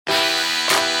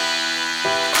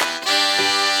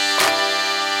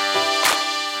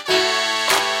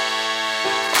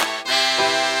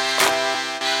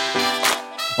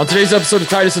On today's episode of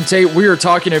Titus and Tate, we are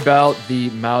talking about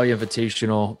the Maui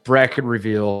Invitational bracket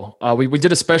reveal. We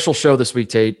did a special show this week,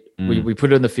 Tate. We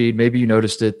put it in the feed. Maybe you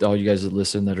noticed it, all you guys that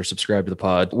listen that are subscribed to the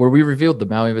pod, where we revealed the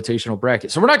Maui Invitational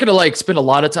bracket. So we're not going to spend a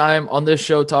lot of time on this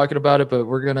show talking about it, but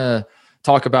we're going to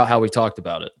talk about how we talked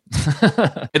about it.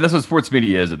 And that's what sports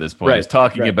media is at this point, right, is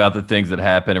talking about the things that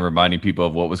happen and reminding people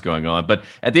of what was going on. But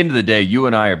at the end of the day, you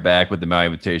and I are back with the Maui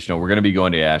Invitational. We're going to be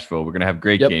going to Asheville. We're going to have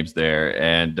great games there.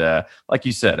 And like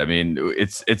you said, I mean,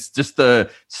 it's just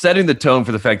setting the tone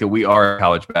for the fact that we are a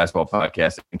college basketball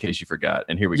podcast, in case you forgot.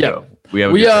 And here we go.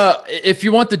 If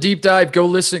you want the deep dive, go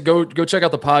listen, go check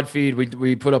out the pod feed.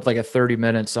 We put up like a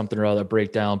 30-minute something or other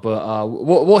breakdown, but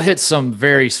we'll hit some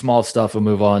very small stuff and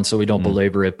move on so we don't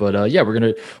belabor it. But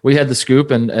we had the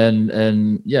scoop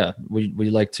and we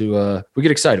like to we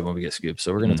get excited when we get scoops.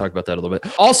 So we're going to talk about that a little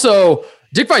bit. Also,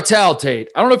 Dick Vitale, Tate,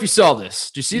 I don't know if you saw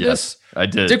this. Did you see this? I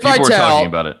did. Dick People Vitale were talking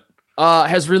about it.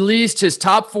 Has released his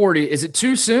top 40. Is it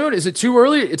too soon? Is it too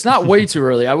early? It's not way too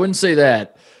early. I wouldn't say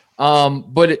that.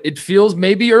 But it feels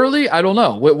maybe early. I don't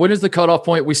know. When is the cutoff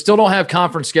point? We still don't have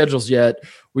conference schedules yet.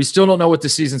 We still don't know what the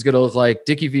season's going to look like.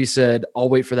 Dickie V said, I'll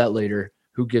wait for that later.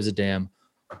 Who gives a damn?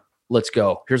 Let's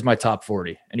go. Here's my top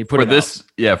 40. And he put for this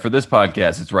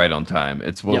podcast, it's right on time.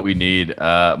 It's what we need.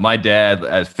 My dad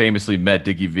has famously met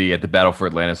Dickie V at the Battle for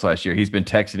Atlantis last year. He's been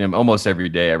texting him almost every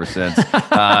day ever since.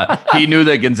 He knew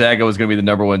that Gonzaga was going to be the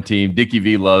number one team. Dickie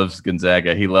V loves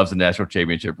Gonzaga. He loves the national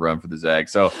championship run for the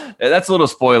Zags. So that's a little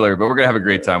spoiler, but we're going to have a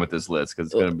great time with this list because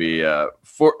it's going to be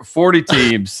 40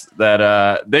 teams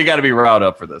that they got to be riled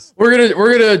up for this. We're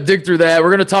gonna dig through that.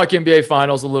 We're gonna talk NBA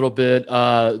Finals a little bit.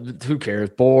 Who cares?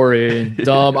 Boring.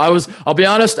 Dumb. I'll be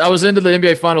honest, I was into the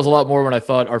NBA Finals a lot more when I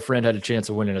thought our friend had a chance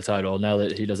of winning a title. Now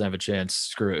that he doesn't have a chance,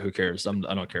 screw it. Who cares? I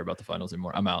don't care about the finals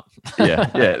anymore. I'm out. Yeah.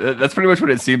 That's pretty much what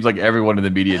it seems like everyone in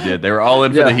the media did. They were all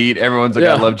in for the Heat. Everyone's like,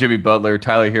 I love Jimmy Butler,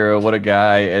 Tyler Hero, what a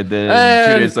guy. And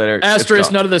then 2 days later,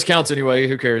 asterisk, none of this counts anyway.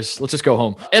 Who cares? Let's just go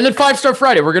home. And then 5-Star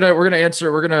Friday. We're gonna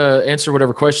answer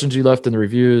whatever questions you left in the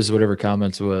reviews, whatever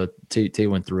comments. Tate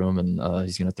went through them, and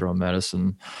he's gonna throw them at us,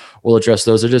 and we'll address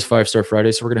those. It is 5-Star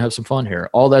Friday, so we're gonna have some fun here.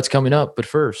 All that's coming up, but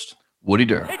first, Woody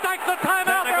Durr. He takes the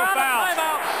timeout.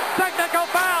 Technical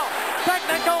foul.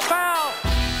 Technical foul.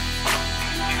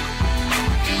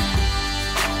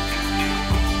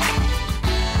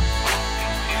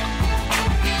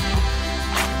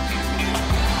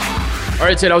 All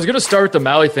right, Tate, I was going to start with the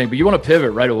Maui thing, but you want to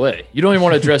pivot right away. You don't even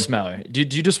want to address Maui. Do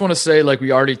you just want to say,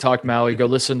 we already talked Maui, go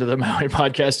listen to the Maui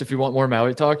podcast if you want more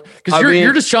Maui talk? Because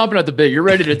you're just chomping at the bit. You're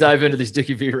ready to dive into these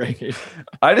Dickie V rankings.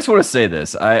 I just want to say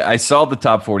this. I saw the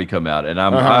top 40 come out, and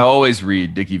I always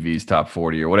read Dickie V's top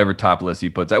 40 or whatever top list he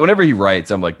puts out. Whenever he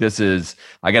writes, I'm like,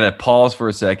 I got to pause for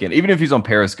a second. Even if he's on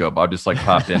Periscope, I'll just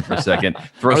pop in for a second,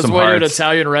 throw some hearts. At an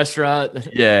Italian restaurant.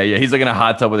 Yeah. He's in a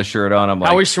hot tub with a shirt on. I'm like,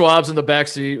 Howie Schwab's in the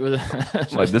backseat with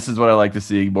like, this is what I like to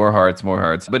see. More hearts.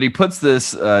 But he puts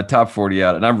this top 40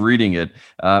 out, and I'm reading it.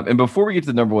 And before we get to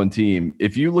the number one team,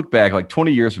 if you look back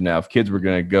 20 years from now, if kids were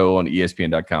going to go on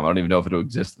ESPN.com, I don't even know if it'll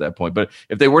exist at that point, but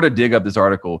if they were to dig up this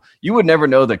article, you would never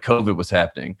know that COVID was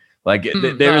happening.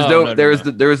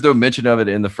 There was no mention of it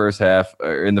in the first half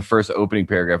or in the first opening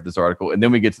paragraph of this article. And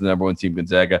then we get to the number one team,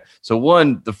 Gonzaga. So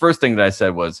the first thing that I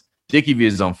said was, Dickie V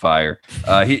is on fire.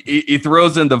 He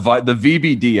throws in the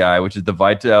VBDI, which is the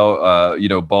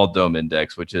Vitale, Ball Dome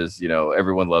Index, which is,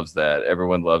 everyone loves that.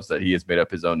 Everyone loves that he has made up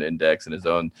his own index and his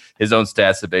own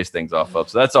stats to base things off of.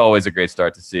 So that's always a great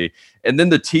start to see. And then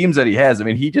the teams that he has,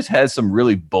 he just has some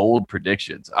really bold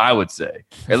predictions, I would say,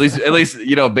 at least,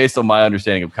 based on my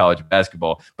understanding of college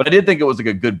basketball. But I did think it was a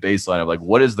good baseline of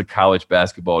what is the college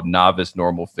basketball novice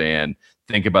normal fan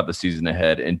think about the season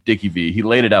ahead. And Dickie V, he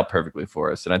laid it out perfectly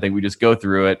for us. And I think we just go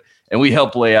through it and we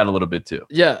help lay out a little bit too.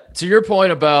 Yeah. To your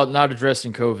point about not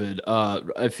addressing COVID,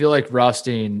 I feel like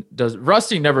Rothstein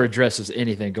never addresses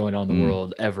anything going on in the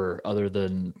world ever other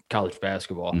than college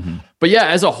basketball. But yeah,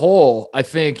 as a whole, I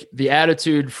think the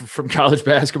attitude from college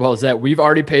basketball is that we've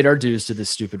already paid our dues to this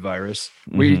stupid virus.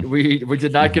 We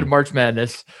did not get a March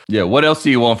Madness. Yeah. What else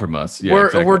do you want from us? Yeah,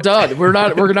 we're done. We're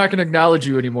not going to acknowledge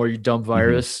you anymore, you dumb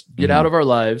virus. Get out of our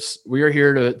lives. We are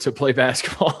here to play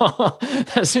basketball.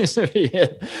 That seems to be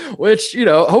it. Which,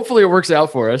 hopefully it works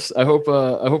out for us. I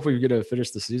hope we get to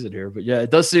finish the season here. But yeah, it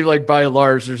does seem like by and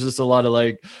large, there's just a lot of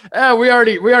we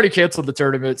already canceled the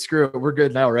tournament. Screw it. We're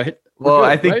good now, right? Well,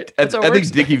 I think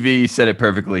Dickie V said it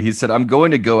perfectly. He said, I'm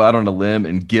going to go out on a limb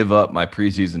and give up my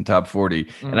preseason top 40.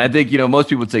 And I think, most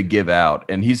people would say give out.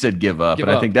 And he said give up.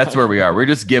 I think that's where we are. We're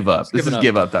just give up. This is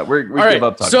give up time. We give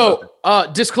up time. So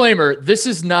disclaimer, this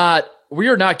is not we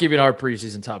are not giving our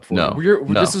preseason top 40. No.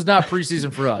 This is not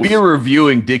preseason for us. We are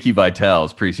reviewing Dickie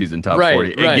Vitale's preseason top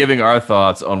 40 and giving our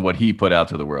thoughts on what he put out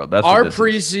to the world. That's our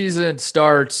preseason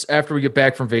starts after we get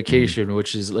back from vacation,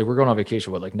 which is like we're going on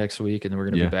vacation like next week, and then we're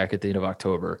going to be back at the end of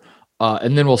October.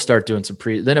 And then we'll start doing some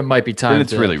then it might be time. Then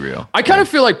it's really real. I kind of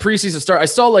feel like preseason start. I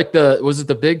saw like was it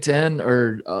the Big Ten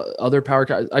or other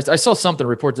power? I saw something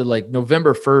report that like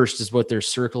November 1st is what they're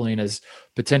circling as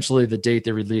potentially the date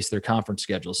they release their conference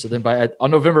schedule. So then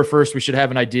on November 1st, we should have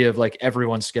an idea of like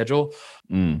everyone's schedule.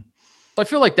 I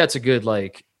feel like that's a good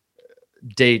like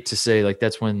date to say like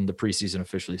that's when the preseason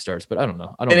officially starts, but I don't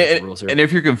know. I don't know the rules here. And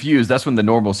if you're confused, that's when the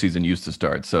normal season used to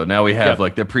start. So now we have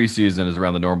like the preseason is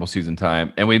around the normal season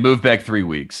time, and we move back 3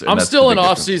 weeks. I'm still in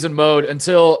off-season mode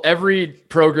until every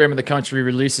program in the country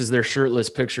releases their shirtless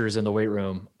pictures in the weight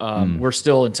room. We're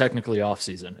still in technically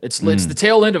off-season. It's the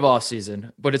tail end of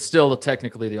off-season, but it's still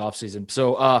technically the off-season.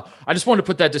 So I just wanted to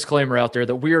put that disclaimer out there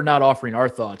that we are not offering our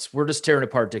thoughts. We're just tearing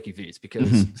apart Dickie V's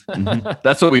because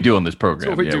that's what we do on this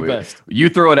program. That's what we do best. You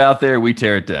throw it out there, we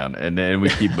tear it down, and then we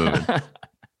keep moving.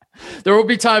 There will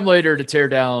be time later to tear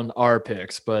down our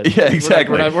picks, but yeah,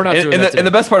 exactly. We're not doing that. And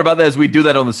the best part about that is we do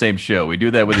that on the same show. We do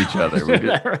that with each other.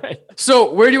 Right.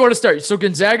 So where do you want to start? So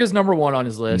Gonzaga's number one on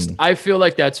his list. I feel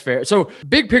like that's fair. So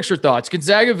big picture thoughts: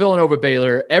 Gonzaga, Villanova,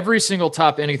 Baylor. Every single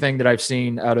top anything that I've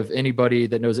seen out of anybody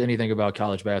that knows anything about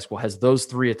college basketball has those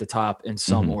three at the top in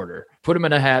some order. Put them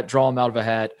in a hat, draw them out of a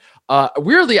hat.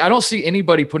 Weirdly, I don't see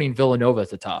anybody putting Villanova at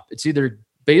the top. It's either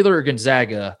Baylor or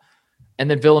Gonzaga, and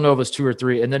then Villanova's 2 or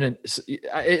 3, and then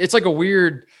it's like a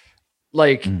weird,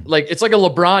 like it's like a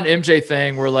LeBron MJ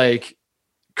thing where like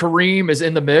Kareem is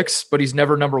in the mix, but he's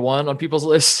never number one on people's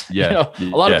lists. Yeah, a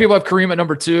lot of people have Kareem at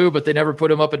number 2, but they never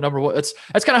put him up at number 1. That's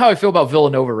kind of how I feel about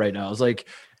Villanova right now. It's like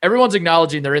everyone's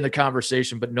acknowledging they're in the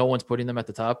conversation, but no one's putting them at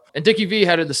the top. And Dickie V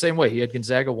had it the same way. He had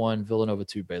Gonzaga 1, Villanova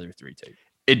 2, Baylor 3 take.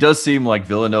 It does seem like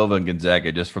Villanova and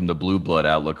Gonzaga, just from the blue blood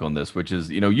outlook on this, which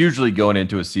is, usually going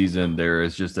into a season, there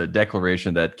is just a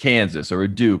declaration that Kansas or a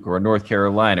Duke or a North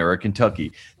Carolina or a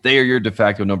Kentucky, they are your de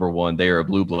facto number one. They are a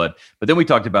blue blood. But then we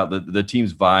talked about the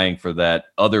teams vying for that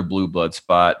other blue blood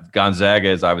spot. Gonzaga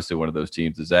is obviously one of those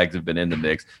teams. The Zags have been in the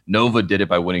mix. Nova did it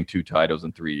by winning 2 titles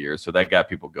in 3 years. So that got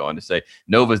people going to say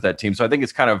Nova's that team. So I think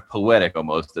it's kind of poetic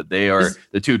almost that they are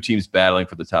the two teams battling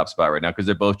for the top spot right now, because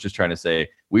they're both just trying to say,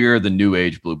 we are the new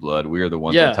age blue blood. We are the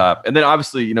ones on top. And then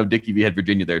obviously, Dickie V had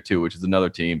Virginia there too, which is another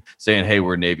team saying, hey,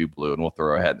 we're navy blue and we'll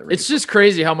throw our hat in the ring. It's just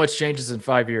crazy how much changes in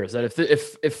 5 years. That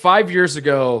if 5 years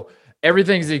ago,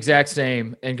 everything's the exact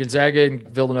same and Gonzaga and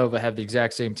Villanova have the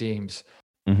exact same teams,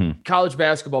 college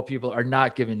basketball people are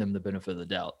not giving them the benefit of the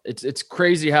doubt. It's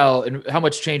crazy how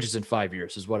much changes in 5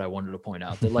 years is what I wanted to point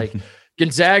out. That like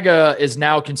Gonzaga is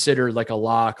now considered like a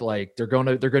lock. Like they're going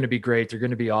to be great. They're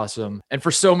going to be awesome. And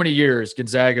for so many years,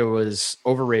 Gonzaga was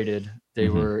overrated. They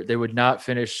would not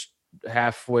finish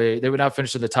halfway. They would not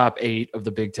finish in the top 8 of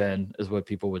the Big Ten is what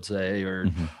people would say, or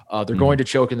they're going to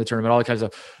choke in the tournament, all that kind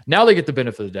of stuff. Now they get the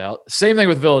benefit of the doubt. Same thing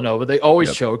with Villanova. They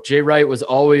always choke. Jay Wright was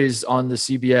always on the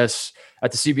CBS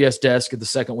desk at the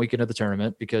second weekend of the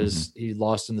tournament because he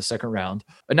lost in the second round.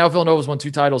 And now Villanova's won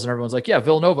 2 titles and everyone's like, yeah,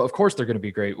 Villanova, of course they're going to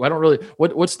be great. Well, I don't really,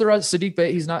 what's the rest? Sadiq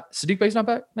Bey? Sadiq Bey's not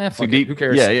back? Man, fuck it. Who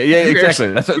cares? Yeah, exactly.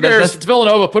 Who cares? It's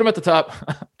Villanova. Put him at the top.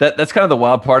 That's kind of the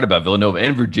wild part about Villanova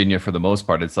and Virginia for the most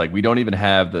part. It's like, we don't even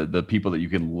have the people that you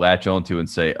can latch onto and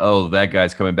say, oh, that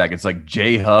guy's coming back. It's like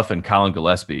Jay Huff and Colin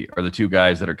Gillespie are the 2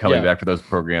 guys that are coming back for those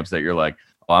programs that you're like,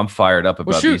 oh, I'm fired up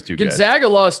about these 2 guys. Gonzaga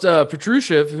lost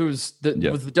Petrushiev, who's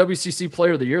was the WCC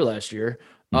Player of the Year last year.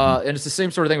 And it's the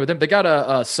same sort of thing with them. They got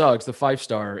a Suggs, the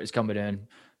 5-star, is coming in.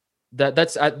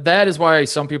 That is why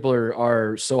some people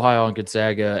are so high on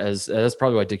Gonzaga. That's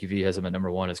probably why Dickie V has them at number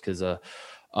 1, is because they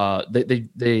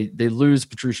lose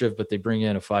Petrushiev, but they bring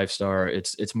in a 5-star.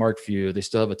 It's Mark Few. They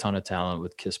still have a ton of talent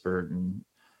with Kispert and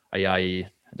Ayayi.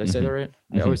 Did I say that right?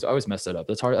 I always mess that up.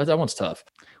 That's hard. That one's tough.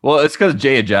 Well, it's because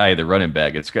Jay Ajayi, the running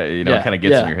back, it kind of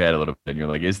gets in your head a little bit. And you're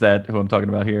like, is that who I'm talking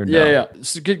about here? No. Yeah.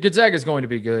 So Gonzaga is going to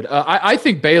be good. I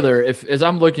think Baylor, as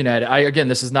I'm looking at it, again,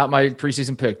 this is not my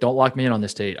preseason pick. Don't lock me in on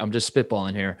this, Tate. I'm just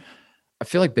spitballing here. I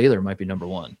feel like Baylor might be number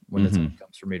 1 when it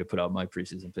comes for me to put out my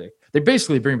preseason pick. They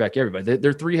basically bring back everybody.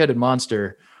 They're 3-headed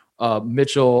monster.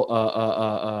 Mitchell,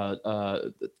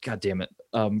 God damn it.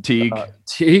 Teague.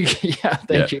 Teague. Yeah,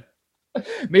 thank you.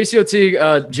 Maceo Teague,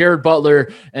 Jared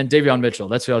Butler, and Davion Mitchell.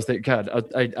 That's what I was thinking. God,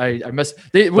 I messed.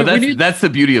 That's the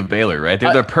beauty of Baylor, right?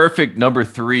 They're the perfect number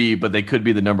 3, but they could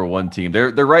be the number 1 team.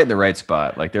 They're right in the right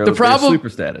spot. Like they're super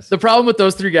status. The problem with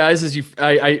those 3 guys is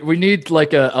we need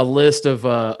like a list of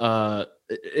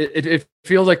It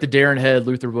feels like the Darren Head,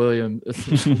 Luther Williams,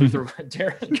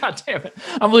 Darren. God damn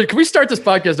it! Can we start this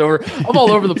podcast over? I'm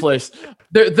all over the place.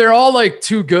 They're all like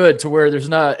too good to where there's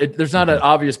not an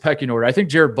obvious pecking order. I think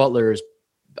Jared Butler is,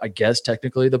 I guess,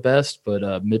 technically the best,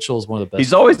 but Mitchell is one of the best.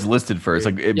 He's always listed first,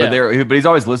 but he's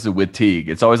always listed with Teague.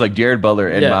 It's always like Jared Butler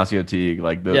and Masio Teague,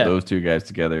 like those two guys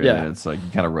together. Yeah. And it's like you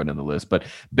kind of run in the list. But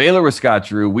Baylor with Scott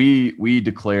Drew, we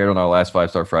declared on our last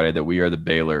 5-Star Friday that we are the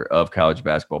Baylor of college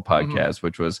basketball podcast,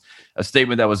 which was a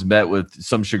statement that was met with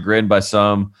some chagrin by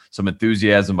some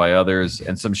enthusiasm by others,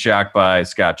 and some shock by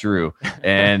Scott Drew.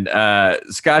 And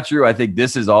Scott Drew, I think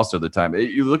this is also the time.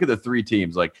 You look at the three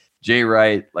teams, like Jay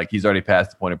Wright, like he's already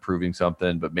past the point of proving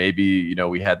something, but maybe,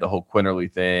 we had the whole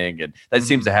Quinterly thing, and that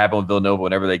seems to happen with Villanova.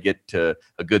 Whenever they get to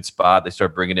a good spot, they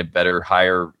start bringing in better,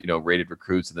 higher, rated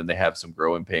recruits, and then they have some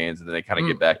growing pains, and then they kind of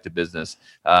get back to business.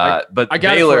 But I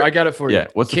got it for you. Yeah,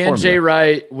 what's the Can formula? Jay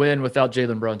Wright win without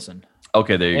Jalen Brunson?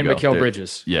 Okay, there you go. And Mikal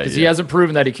Bridges. Yeah, because he hasn't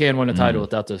proven that he can win a title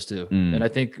without those two. And I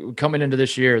think coming into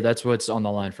this year, that's what's on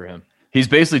the line for him. He's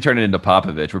basically turning into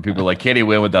Popovich, where people are like, can he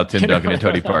win without Tim Duncan and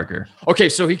Tony Parker? Okay,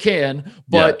 so he can,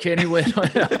 but can he win?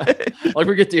 Like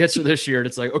we get the answer this year, and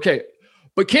it's like, okay,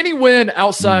 but can he win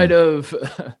outside of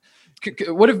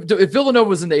what if Villanova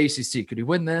was in the ACC? Could he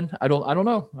win then? I don't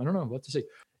know. What to see.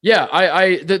 Yeah,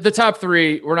 the top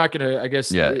three, we're not gonna, I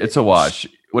guess. Yeah, it's a wash.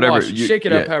 Whatever. Shake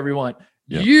it up however you want.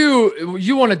 Yeah.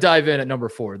 You want to dive in at number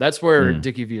 4. That's where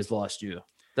Dickie V has lost you.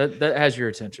 That has your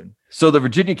attention. So the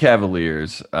Virginia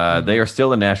Cavaliers, they are still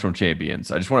the national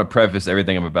champions. I just want to preface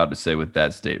everything I'm about to say with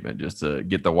that statement, just to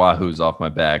get the Wahoos off my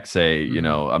back.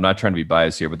 I'm not trying to be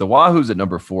biased here, but the Wahoos at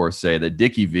number 4 say that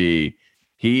Dickie V,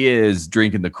 he is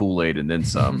drinking the Kool-Aid and then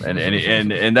some,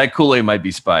 and that Kool-Aid might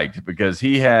be spiked because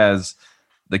he has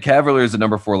the Cavaliers at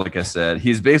number 4. Like I said,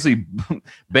 he's basically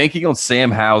banking on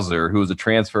Sam Hauser, who was a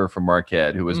transfer from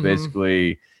Marquette, who was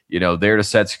basically there to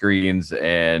set screens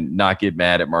and not get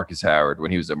mad at Marcus Howard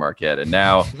when he was at Marquette. And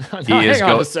now hang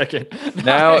on a second.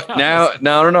 No.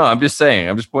 I'm just saying.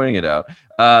 I'm just pointing it out.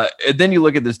 And then you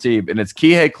look at this team, and it's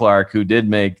Kihei Clark, who did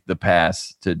make the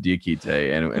pass to Diakite,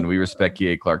 and we respect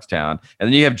Kihei Clark's talent. And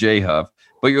then you have Jay Huff.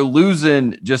 But you're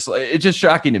losing. It's just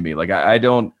shocking to me. Like I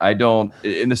don't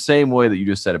in the same way that you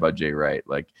just said about Jay Wright.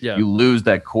 Like you lose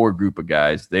that core group of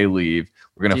guys. They leave.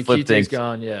 We're gonna flip things.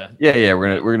 Gone, yeah.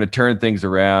 We're gonna turn things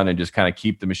around and just kind of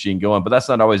keep the machine going. But that's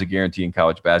not always a guarantee in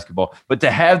college basketball. But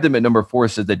to have them at number 4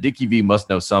 says that Dickie V must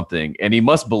know something, and he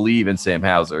must believe in Sam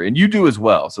Hauser, and you do as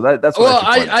well. So that's what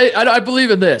I believe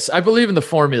in this. I believe in the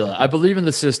formula. I believe in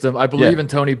the system. I believe in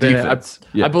Tony Bennett.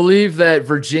 I believe that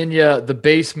Virginia, the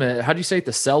basement. How do you say it?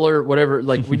 The cellar, whatever.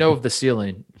 Like we know of the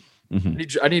ceiling.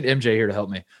 I need MJ here to help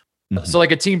me. So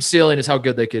like a team ceiling is how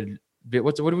good they could.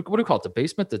 What do we call it? The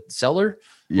basement, the cellar,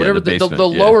 whatever. The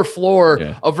lower floor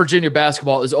of Virginia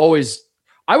basketball is always,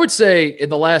 I would say, in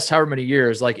the last however many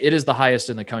years, like it is the highest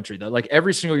in the country. That like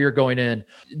every single year going in,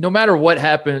 no matter what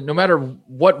happened, no matter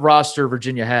what roster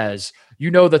Virginia has,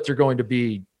 that they're going to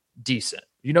be decent.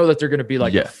 That they're going to be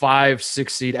like a 5-6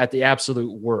 seed at the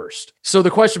absolute worst. So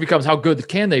the question becomes, how good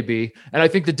can they be? And I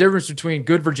think the difference between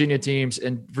good Virginia teams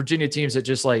and Virginia teams that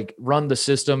just like run the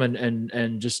system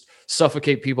and just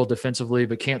suffocate people defensively,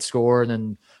 but can't score and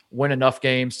then win enough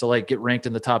games to like get ranked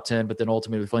in the top 10, but then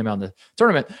ultimately flame out in the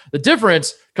tournament. The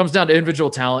difference comes down to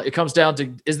individual talent. It comes down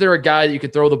to, is there a guy that you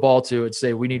can throw the ball to and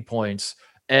say, we need points?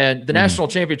 And the national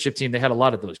championship team, they had a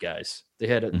lot of those guys. They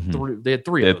had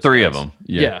three of them.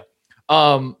 Yeah.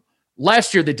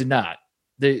 Last year they did not.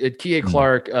 Kihei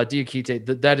Clark,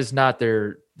 Diakite, that is not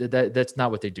their. That's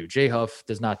not what they do. Jay Huff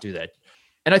does not do that.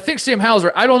 And I think Sam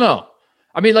Hauser, I don't know.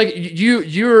 I mean, like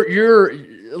you're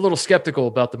a little skeptical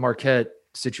about the Marquette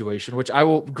situation, which I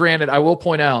will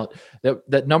point out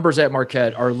that numbers at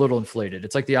Marquette are a little inflated.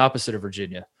 It's like the opposite of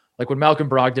Virginia. Like when Malcolm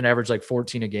Brogdon averaged like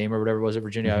 14 a game or whatever it was at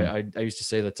Virginia, I used to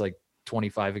say that's like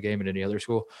 25 a game at any other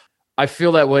school. I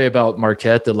feel that way about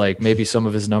Marquette, that like maybe some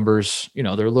of his numbers, they're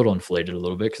a little inflated a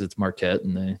little bit because it's Marquette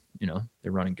and they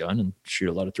run and gun and shoot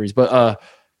a lot of threes. But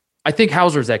I think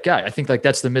Hauser's that guy. I think like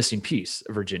that's the missing piece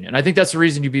of Virginia. And I think that's the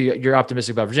reason you're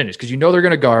optimistic about Virginia, is because they're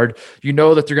going to guard,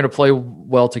 that they're going to play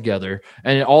well together.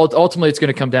 And ultimately it's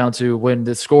going to come down to when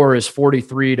the score is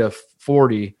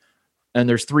 43-40 and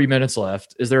there's 3 minutes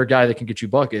left, is there a guy that can get you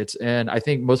buckets? And I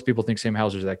think most people think Sam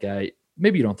Hauser's that guy.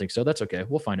 Maybe you don't think so. That's okay.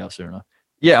 We'll find out soon enough.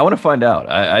 Yeah, I want to find out.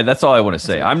 That's all I want to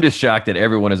say. I'm just shocked that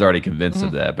everyone is already convinced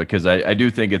of that, because I do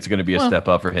think it's going to be a step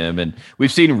up for him. And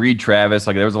we've seen Reed Travis.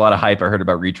 Like, there was a lot of hype I heard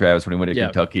about Reed Travis when he went to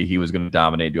Kentucky. He was going to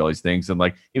dominate, do all these things, and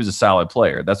like he was a solid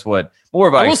player. That's what more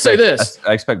of. I will say this.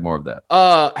 I expect more of that.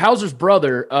 Hauser's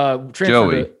brother,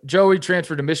 Joey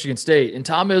transferred to Michigan State, and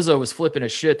Tom Izzo was flipping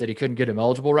his shit that he couldn't get him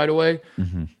eligible right away.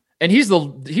 Mm-hmm. And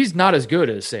he's not as good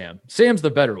as Sam. Sam's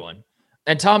the better one.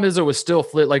 And Tom Izzo was still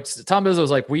Tom Izzo was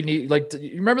like, we need, like,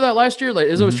 you remember that last year? Like,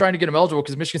 Izzo was trying to get him eligible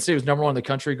because Michigan State was number 1 in the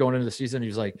country going into the season. He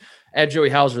was like, add Joey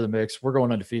Hauser to the mix. We're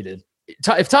going undefeated.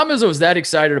 If Tom Izzo was that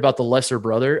excited about the lesser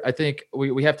brother, I think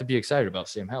we have to be excited about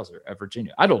Sam Hauser at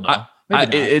Virginia. I don't know.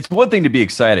 It's one thing to be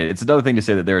excited. It's another thing to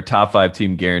say that they're a top 5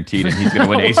 team guaranteed and he's going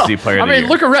to win ACC Player of the Year.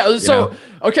 Look around. So,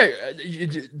 okay,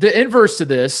 the inverse to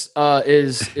this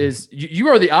is you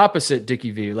are the opposite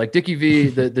Dickie V. Like Dickie V,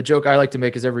 the joke I like to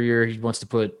make is every year he wants to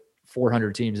put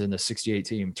 400 teams in the 68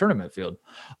 team tournament field.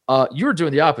 You're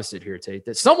doing the opposite here, Tate,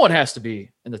 that someone has to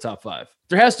be in the top 5.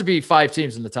 There has to be 5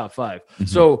 teams in the top 5. Mm-hmm.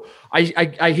 So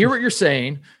I hear what you're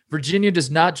saying. Virginia does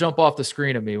not jump off the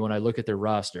screen at me when I look at their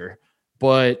roster,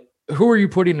 but who are you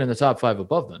putting in the top 5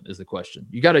 above them is the question.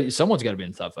 Someone's got to be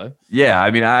in the top 5. Yeah. I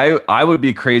mean, I would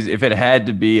be crazy if it had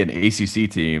to be an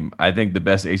ACC team. I think the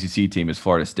best ACC team is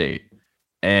Florida State.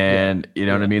 And you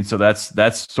know what I mean? So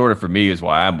that's sort of, for me, is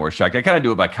why I'm more shocked. I kind of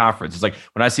do it by conference. It's like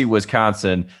when I see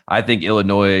Wisconsin, I think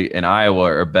Illinois and Iowa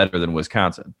are better than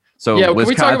Wisconsin. So can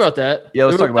we talk about that? Yeah,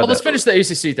 let's talk about that. Let's finish the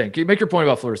ACC thing. Can you make your point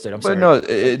about Florida State? I'm sorry. No,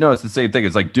 it's the same thing.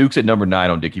 It's like Duke's at number 9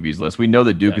 on Dickie V's list. We know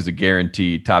that Duke is a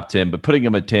guaranteed top 10, but putting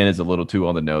him at 10 is a little too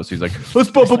on the nose. So he's like,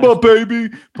 let's bump him up, baby.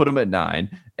 Put him at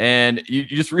 9. And you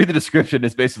just read the description.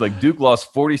 It's basically like Duke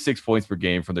lost 46 points per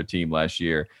game from their team last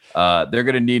year. They're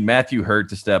going to need Matthew Hurt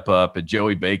to step up and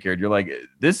Joey Baker. And you're like,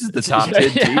 this is the top 10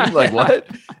 team? Like, what?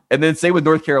 And then same with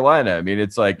North Carolina. I mean,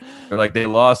 it's like, they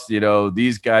lost,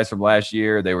 these guys from last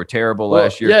year. They were terrible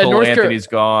last year. Cole Anthony's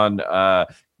gone.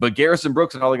 But Garrison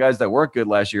Brooks and all the guys that weren't good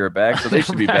last year are back, so they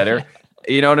should be better.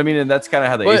 You know what I mean? And that's kind of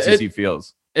how the ACC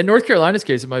feels. In North Carolina's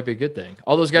case, it might be a good thing.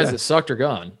 All those guys that sucked are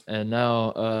gone. And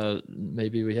now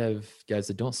maybe we have guys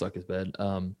that don't suck as bad.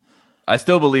 I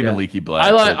still believe in Leaky Black.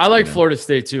 I like Florida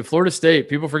State too. Florida State,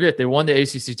 people forget they won the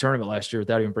ACC tournament last year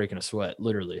without even breaking a sweat.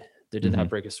 Literally, they did not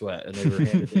break a sweat, and they were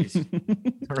handed these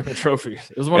tournament trophies.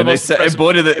 It was one of those. And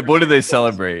boy, did they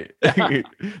celebrate!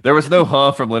 There was no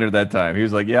huh from Leonard that time. He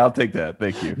was like, "Yeah, I'll take that.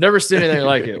 Thank you." Never seen anything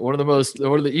like it. One of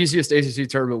the easiest ACC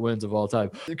tournament wins of all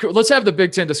time. Let's have the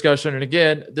Big Ten discussion. And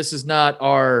again, this is not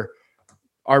our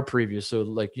preview, so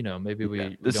maybe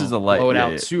we is a light. Blow it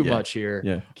out too much here.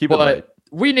 Yeah, keep it light.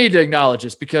 We need to acknowledge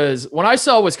this because when I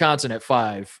saw Wisconsin at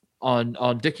 5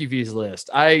 on Dickie V's list,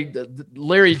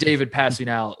 Larry David passing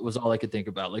out was all I could think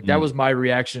about. Like that was my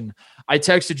reaction. I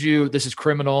texted you, "This is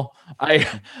criminal."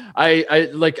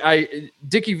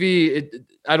 Dickie V.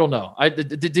 I don't know.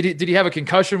 Did he have a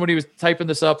concussion when he was typing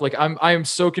this up? Like I am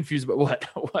so confused. But what?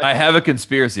 I have a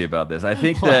conspiracy about this. I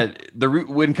think that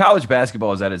when college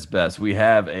basketball is at its best, we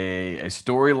have a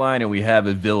storyline and we have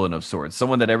a villain of sorts,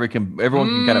 someone that everyone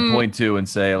can kind of point to and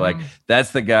say like,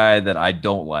 that's the guy that I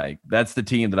don't like. That's the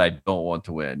team that I don't want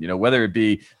to win. Whether it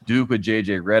be Duke with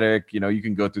JJ Redick, you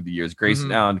can go through the years.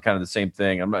 Grayson Allen, kind of the same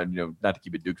thing. I'm not, not to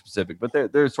keep it Duke specific, but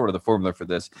they're sort of the formula for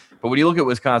this. But when you look at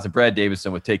Wisconsin, Brad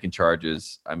Davison with taking charges.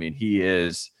 I mean,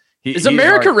 is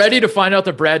America ready to find out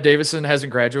that Brad Davison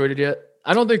hasn't graduated yet?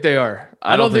 I don't think they are.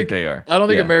 I don't think they are. I don't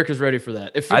think America's ready for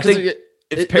that. I think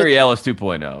it's Perry Ellis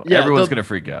 2.0. Yeah, everyone's going to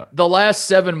freak out. The last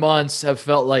 7 months have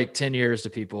felt like 10 years to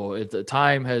people. The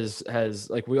time has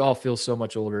like we all feel so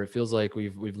much older. It feels like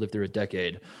we've lived through a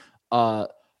decade.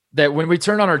 That when we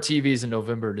turn on our TVs in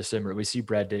November, December, we see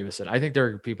Brad Davison. I think there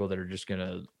are people that are just going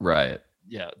to riot.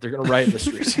 Yeah, they're going to riot in the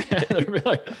streets. They're going to be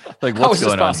like, what's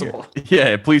going on here?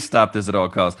 Yeah, please stop this at all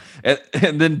costs.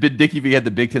 And then Dickie V had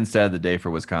the Big Ten stat of the day for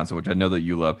Wisconsin, which I know that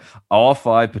you love. All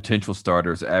 5 potential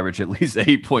starters average at least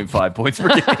 8.5 points per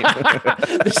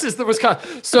game. This is the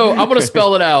Wisconsin. So I'm going to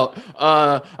spell it out.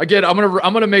 Again, I'm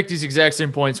going to make these exact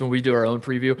same points when we do our own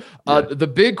preview. The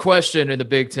big question in the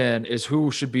Big Ten is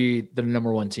who should be the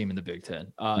number 1 team in the Big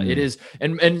Ten. It is,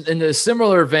 and in a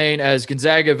similar vein as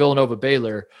Gonzaga, Villanova,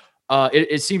 Baylor.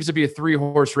 It seems to be a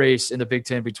 3-horse race in the Big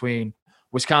Ten between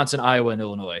Wisconsin, Iowa, and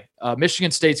Illinois.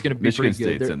 Michigan State's going to be pretty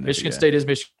good. Michigan State is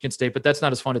Michigan State, but that's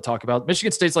not as fun to talk about.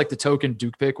 Michigan State's like the token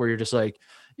Duke pick where you're just like,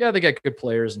 yeah, they got good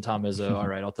players and Tom Izzo. All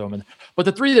right, I'll throw them in. But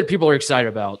the 3 that people are excited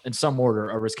about in some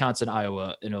order are Wisconsin,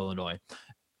 Iowa, and Illinois.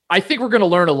 I think we're going to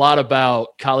learn a lot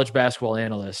about college basketball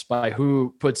analysts by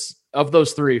who puts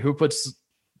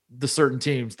the certain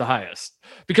teams the highest.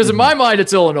 Because in my mind,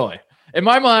 it's Illinois. In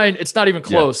my mind, it's not even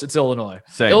close. It's Illinois.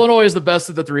 Same. Illinois is the best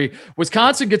of the three.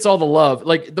 Wisconsin gets all the love.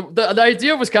 Like the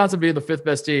idea of Wisconsin being the fifth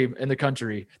best team in the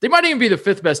country, they might even be the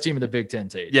fifth best team in the Big Ten,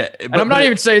 Tate. Yeah. And I'm not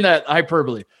even saying that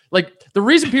hyperbole. Like the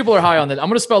reason people are high on that, I'm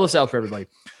going to spell this out for everybody.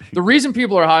 The reason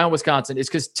people are high on Wisconsin is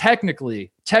because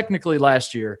technically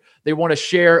last year, they won a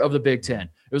share of the Big Ten.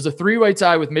 It was a three-way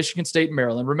tie with Michigan State and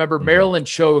Maryland. Remember, Maryland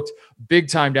choked big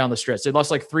time down the stretch. They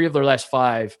lost like 3 of their last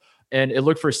 5, and it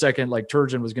looked for a second like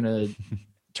Turgeon was going to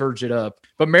turge it up.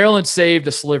 But Maryland saved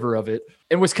a sliver of it.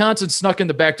 And Wisconsin snuck in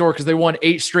the back door because they won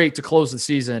 8 straight to close the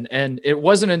season. And it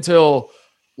wasn't until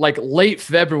like late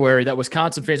February that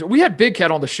Wisconsin fans – we had Big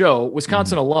Cat on the show,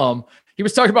 Wisconsin alum. He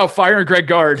was talking about firing Greg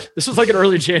Gard. This was like in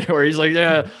early January. He's like,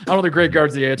 yeah, I don't think Greg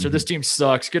Gard's the answer. This team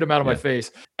sucks. Get him out of my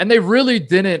face. And they really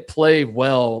didn't play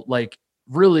well. Like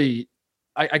really,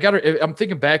 I'm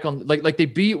thinking back on like they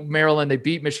beat Maryland. They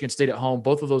beat Michigan State at home.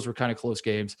 Both of those were kind of close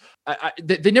games.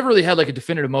 They never really had like a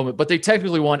definitive moment, but they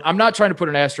technically won. I'm not trying to put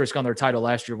an asterisk on their title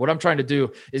last year. What I'm trying to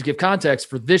do is give context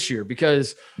for this year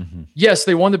because yes,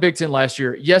 they won the Big Ten last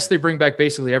year. Yes, they bring back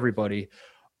basically everybody.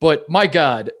 But my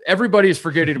God, everybody is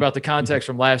forgetting about the context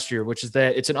from last year, which is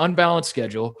that it's an unbalanced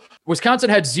schedule. Wisconsin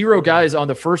had 0 guys on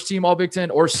the first team All Big Ten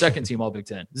or second team All Big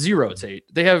Ten. 0, Tate.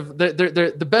 They have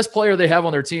the best player they have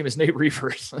on their team is Nate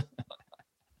Reavers.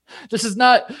 This is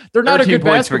not. They're not a good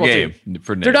basketball team.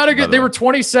 For Nate, they're not a good. They were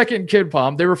 22nd in Kid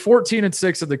Palm. They were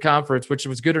 14-6 in the conference, which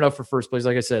was good enough for first place.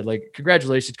 Like I said, like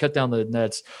congratulations, cut down the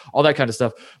nets, all that kind of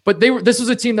stuff. But this was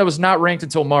a team that was not ranked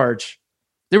until March.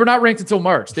 They were not ranked until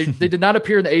March. They did not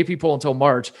appear in the AP poll until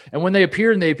March. And when they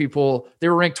appeared in the AP poll, they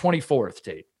were ranked 24th,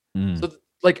 Tate. So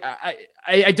like,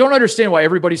 I don't understand why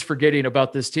everybody's forgetting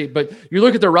about this team, but you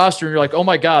look at their roster and you're like, oh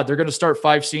my God, they're going to start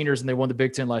 5 seniors and they won the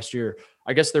Big Ten last year.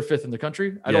 I guess they're 5th in the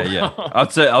country. I don't know.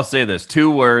 I'll say this: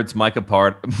 2 words, Micah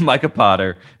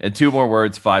Potter, and 2 more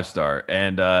words, 5-star.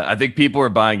 And I think people are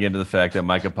buying into the fact that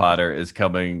Micah Potter is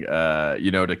coming,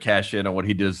 to cash in on what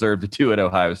he deserved to do at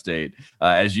Ohio State,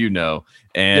 as you know.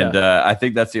 And I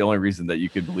think that's the only reason that you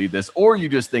could believe this, or you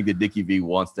just think that Dickie V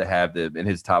wants to have them in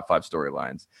his top 5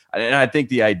 storylines. And I think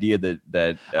the idea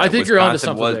that I think you're onto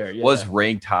something was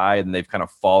ranked high, and they've kind of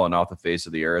fallen off the face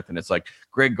of the earth. And it's like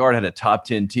Greg Gard had a top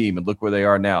 10 team, and look where they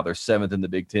are now. They're 7th in the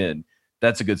Big Ten.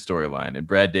 That's a good storyline. And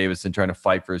Brad Davison trying to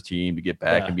fight for his team to get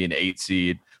back and be an 8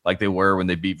 seed like they were when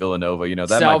they beat Villanova. That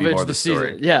salvage might be more of the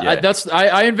season. story.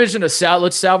 I envision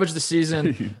let's salvage the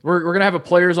season. We're going to have a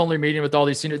players only meeting with all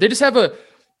these seniors. They just have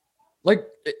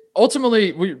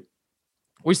ultimately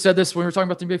we said this when we were talking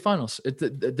about the NBA finals,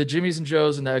 the Jimmies and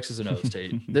Joes and the X's and O's,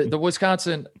 Tate. the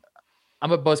Wisconsin,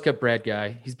 I'm a Buzzcut Brad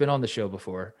guy. He's been on the show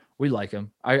before. We like him.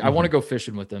 I want to go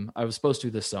fishing with him. I was supposed to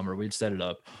this summer. We'd set it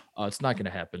up. It's not going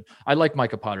to happen. I like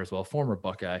Micah Potter as well, former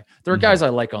Buckeye. There are guys I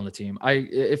like on the team.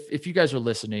 If you guys are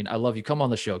listening, I love you. Come on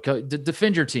the show.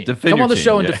 Defend your team. Come on the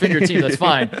show and defend your team. That's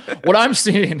fine. What I'm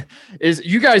seeing is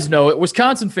you guys know it.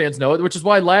 Wisconsin fans know it, which is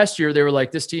why last year they were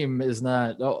like, this team is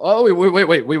not. Oh,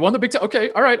 wait. We won the Big Ten.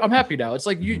 Okay, all right. I'm happy now. It's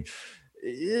like you.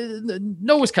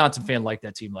 No Wisconsin fan liked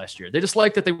that team last year. They just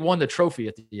liked that they won the trophy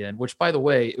at the end, which, by the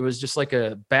way, it was just like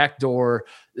a backdoor.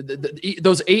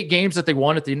 Those 8 games that they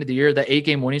won at the end of the year, that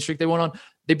 8-game winning streak they went on,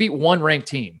 they beat 1 ranked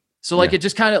team. So it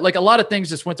just kind of like a lot of things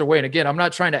just went their way. And again, I'm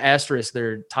not trying to asterisk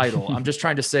their title. I'm just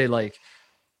trying to say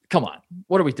come on,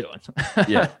 what are we doing?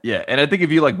 Yeah. And I think if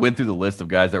you went through the list of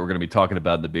guys that we're going to be talking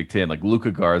about in the Big Ten, like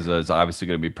Luka Garza is obviously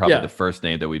going to be probably the first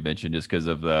name that we mentioned just because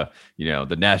of the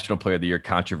National Player of the Year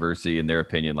controversy in their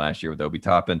opinion last year with Obi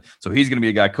Toppin. So he's going to be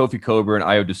a guy. Kofi Coburn,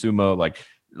 Ayo Dosunmu, like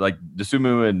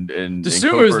Dosunmu and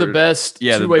Dosunmu is the best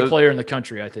two-way player in the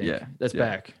country. I think that's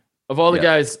back. Of all the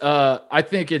guys, I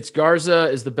think it's Garza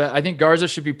is the best. I think Garza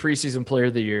should be preseason player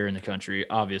of the year in the country,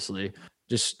 obviously.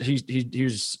 Just he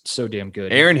was so damn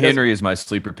good. Aaron Henry is my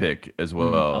sleeper pick as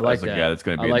well. As a guy that's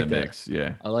going to be in the mix.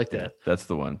 Yeah, I like that. That's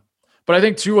the one. But I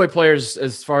think two-way players,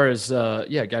 as far as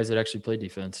guys that actually play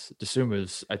defense, Dosunmu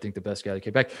is I think the best guy that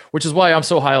came back, which is why I'm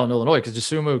so high on Illinois because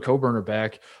Dosunmu, Coburn are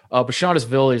back. Bashanis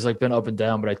Villie's been up and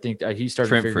down, but I think he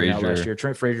started figuring it out last year.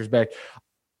 Trent Frazier's back.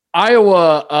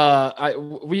 Iowa,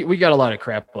 we got a lot of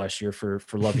crap last year for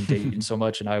loving Dayton so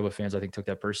much, and Iowa fans I think took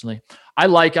that personally. I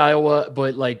like Iowa,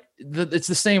 but it's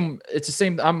the same. It's the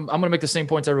same. I'm going to make the same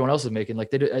points everyone else is making.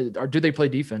 Do they play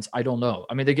defense? I don't know.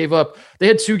 I mean, they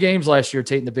had 2 games last year,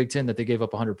 Tate, in the Big Ten that they gave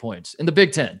up 100 points in the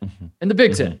Big Ten. In the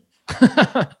Big Ten,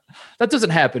 that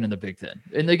doesn't happen in the Big Ten,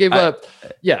 and they gave up.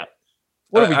 Yeah.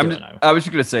 What are we doing? I was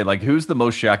just going to say, like, who's the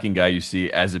most shocking guy you see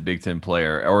as a Big Ten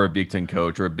player or a Big Ten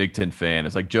coach or a Big Ten fan?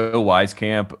 It's like Joe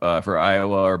Wieskamp for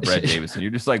Iowa or Brad Davison. You're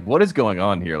just like, what is going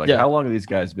on here? Like, how long have these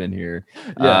guys been here?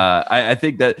 Yeah. I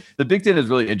think that the Big Ten is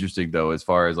really interesting, though, as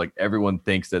far as like everyone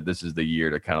thinks that this is the year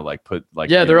to kind of like put like,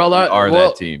 they're all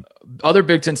that team. Other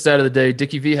Big Ten stat of the day,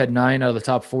 Dickie V had 9 out of the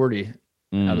top 40 out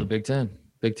of the Big Ten.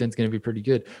 Big Ten's going to be pretty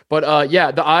good. But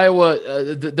the Iowa,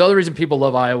 the other reason people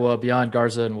love Iowa beyond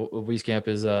Garza and Wieskamp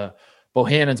is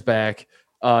Bohannon's back.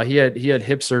 He had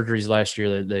hip surgeries last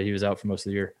year that he was out for most of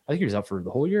the year. I think he was out for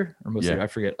the whole year or most of the year. I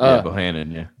forget.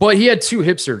 Bohannon, yeah. But he had 2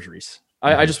 hip surgeries.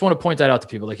 I just want to point that out to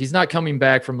people. Like, he's not coming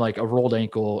back from like a rolled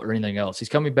ankle or anything else. He's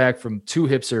coming back from 2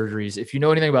 hip surgeries. If you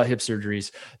know anything about hip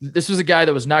surgeries, this was a guy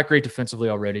that was not great defensively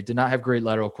already, did not have great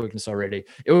lateral quickness already.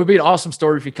 It would be an awesome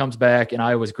story if he comes back and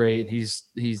Iowa's great and he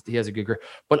has a good grade.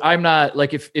 But I'm not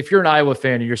like, if you're an Iowa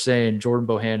fan and you're saying Jordan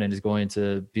Bohannon is going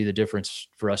to be the difference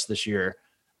for us this year,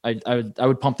 I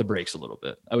would pump the brakes a little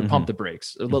bit. I would pump the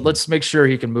brakes. Let's make sure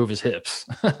he can move his hips.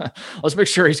 Let's make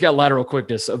sure he's got lateral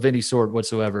quickness of any sort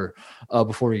whatsoever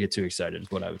before we get too excited is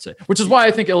what I would say, which is why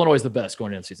I think Illinois is the best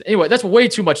going into the season. Anyway, that's way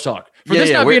too much talk. For this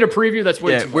not being a preview, that's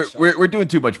way too much talk. We're doing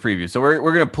too much preview. So we're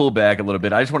going to pull back a little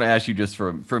bit. I just want to ask you just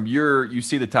from you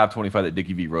see the top 25 that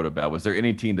Dickie V wrote about. Was there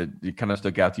any team that kind of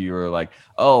stuck out to you or like,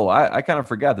 oh, I kind of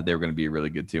forgot that they were going to be a really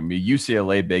good team? I mean,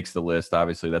 UCLA makes the list.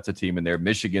 Obviously, that's a team in there.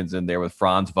 Michigan's in there with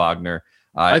Franz Wagner.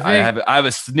 I have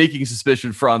a sneaking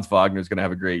suspicion Franz Wagner is going to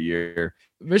have a great year.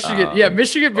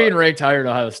 Michigan being ranked higher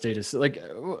than Ohio State is like,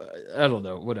 I don't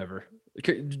know, whatever.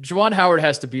 Juwan Howard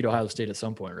has to beat Ohio State at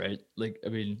some point, right? Like, I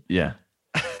mean, yeah.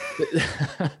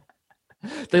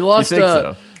 They lost.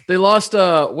 They lost.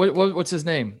 What's his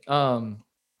name? What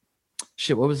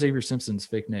was Xavier Simpson's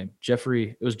fake name?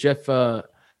 Jeffrey. It was Jeff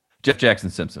Jackson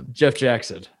Simpson. Jeff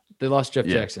Jackson. They lost Jeff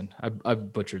Jackson. I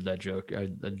butchered that joke.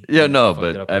 They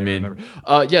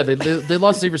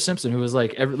lost Xavier Simpson, who was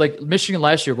like Michigan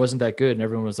last year wasn't that good, and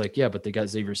everyone was like, yeah, but they got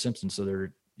Xavier Simpson, so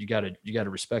you got to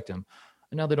respect him.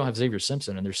 And now they don't have Xavier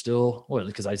Simpson, and they're still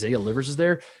because Isaiah Livers is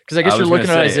there. Because I guess you're looking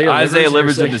at Isaiah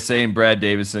Livers in the same Brad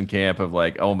Davison camp of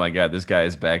like, oh my God, this guy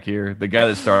is back here. The guy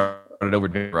that started over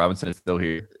Dave Robinson is still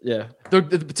here. Yeah.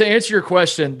 To answer your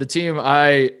question, the team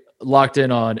I locked in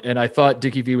on, and I thought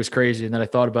Dickie V was crazy, and then I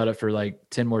thought about it for like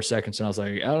 10 more seconds, and I was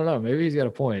like, I don't know, maybe he's got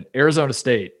a point. Arizona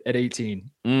State at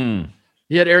 18.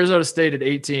 He had Arizona State at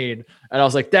 18, and I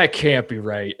was like, that can't be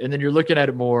right. And then you're looking at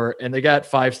it more, and they got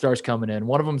 5 stars coming in.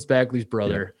 One of them's Bagley's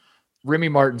brother. Remy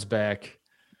Martin's back.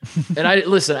 And I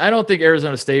don't think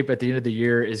Arizona State at the end of the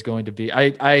year is going to be.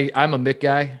 I'm a Mick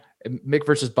guy. Mick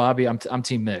versus Bobby. I'm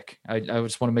Team Mick. I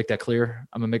just want to make that clear.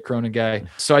 I'm a Mick Cronin guy.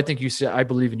 So I think I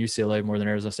believe in UCLA more than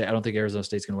Arizona State. I don't think Arizona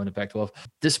State's going to win the Pac-12.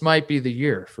 This might be the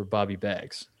year for Bobby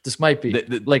Bags. This might be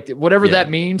whatever that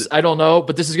means. I don't know,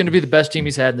 but this is going to be the best team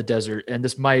he's had in the desert, and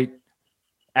this might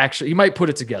he might put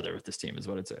it together with this team. Is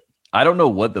what I'd say. I don't know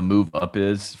what the move up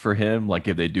is for him. Like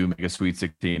if they do make a Sweet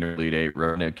 16 or Elite 8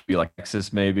 run, it could be like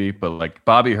Texas maybe. But like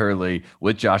Bobby Hurley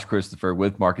with Josh Christopher,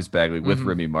 with Marcus Bagley, with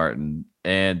Remy Martin,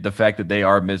 and the fact that they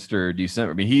are Mr.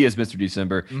 December. I mean, he is Mr.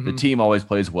 December. The team always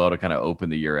plays well to kind of open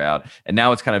the year out. And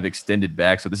now it's kind of extended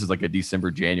back. So this is like a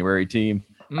December, January team.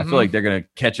 I feel like they're going to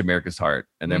catch America's heart.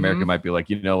 And then America might be like,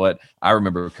 you know what? I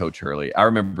remember Coach Hurley. I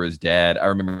remember his dad. I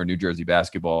remember New Jersey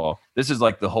basketball. This is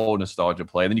like the whole nostalgia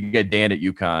play. And then you can get Dan at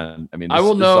UConn. I mean,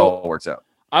 this all works out.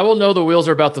 I will know the wheels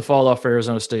are about to fall off for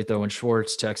Arizona State, though, when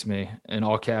Schwartz texts me in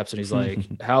all caps and he's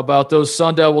like, how about those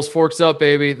Sun Devils forks up,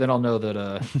 baby? Then I'll know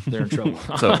that they're in trouble.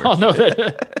 I'll know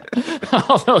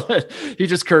that he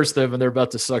just cursed them and they're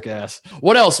about to suck ass.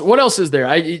 What else is there?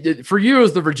 For you, it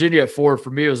was the Virginia at 4. For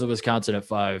me, it was the Wisconsin at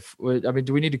 5. I mean,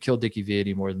 do we need to kill Dickie V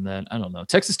any more than that? I don't know.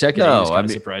 Texas Tech was kind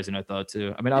of surprising, I thought,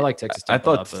 too. I mean, I like Texas Tech a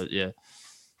lot, but yeah.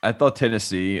 I thought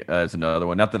Tennessee is another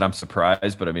one. Not that I'm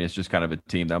surprised, but I mean, it's just kind of a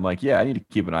team that I'm like, yeah, I need to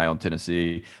keep an eye on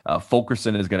Tennessee.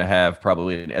 Fulkerson is going to have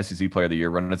probably an SEC Player of the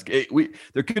Year run.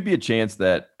 There could be a chance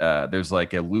that there's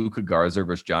like a Luka Garza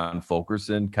versus John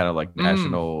Fulkerson kind of like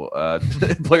national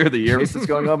Player of the Year that's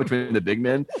going on between the big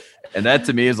men. And that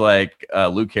to me is like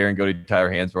Luke Herring, go to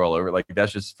Tyler Hansbrough all over. Like,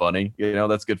 that's just funny. You know,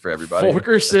 that's good for everybody.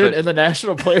 Fulkerson and the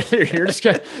national Player of the Year.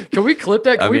 Can we clip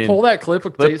that? Can we pull that clip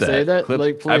and say that?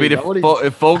 Like, please. I mean,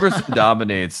 if Fulkerson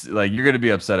dominates, like, you're going to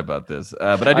be upset about this.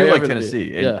 But I do like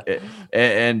Tennessee.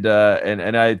 And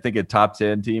I think a top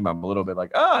 10 team, I'm a little bit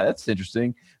like, that's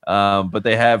interesting. But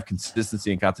they have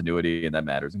consistency and continuity, and that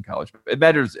matters in college. It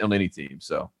matters on any team.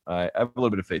 So I have a little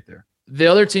bit of faith there. The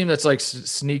other team that's like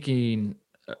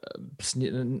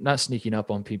not sneaking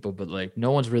up on people, but like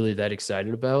no one's really that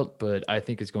excited about, but I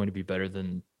think it's going to be better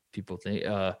than people think.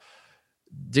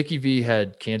 Dickie V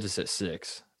had Kansas at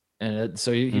 6. And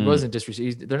so he wasn't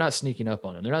they're not sneaking up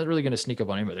on him. They're not really going to sneak up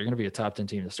on him, but they're going to be a top 10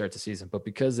 team to start the season. But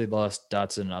because they lost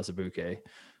Dotson and Azubuike,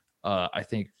 I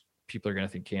think people are going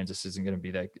to think Kansas isn't going to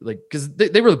be that, like, because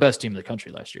they were the best team in the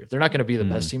country last year. They're not going to be the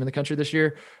best team in the country this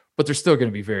year, but they're still going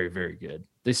to be very, very good.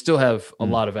 They still have a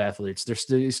lot of athletes.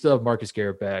 They still have Marcus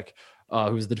Garrett back,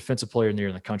 who was the defensive player of the year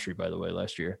in the country, by the way,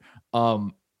 last year.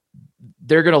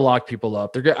 They're going to lock people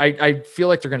up. I feel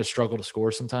like they're going to struggle to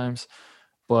score sometimes,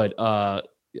 but I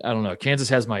don't know. Kansas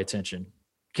has my attention.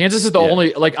 Kansas is the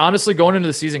only, like, honestly, going into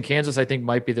the season, Kansas, I think,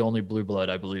 might be the only blue blood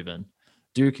I believe in.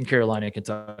 Duke and Carolina and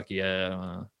Kentucky. I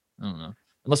don't know.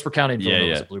 Unless we're counting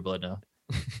Villanova as a blue blood now.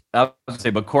 I would say,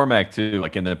 but Cormac too,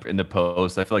 like in the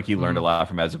post, I feel like he learned a lot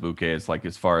from Azubuike. It's like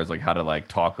as far as like how to like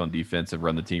talk on defense and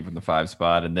run the team from the 5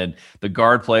 spot, and then the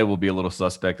guard play will be a little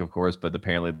suspect, of course, but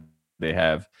apparently they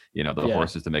have the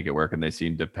horses to make it work, and they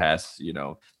seem to pass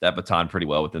that baton pretty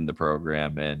well within the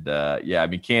program. And I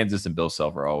mean, Kansas and Bill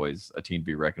Self are always a team to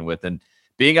be reckoned with, and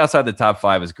being outside the top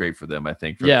 5 is great for them, I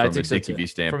think. From a Dickie V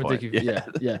standpoint.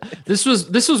 Yeah. This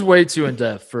was way too in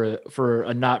depth for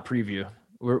a not preview.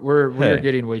 We're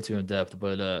getting way too in depth,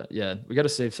 but we got to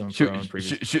save some for our own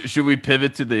previews. Should we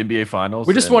pivot to the NBA Finals?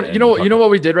 We just want, you know what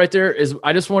we did right there is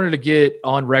I just wanted to get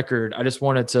on record. I just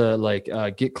wanted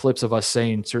to get clips of us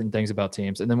saying certain things about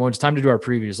teams, and then when it's time to do our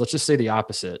previews, let's just say the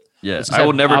opposite. Yeah, I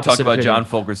will never talk about John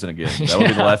Fulkerson again. That will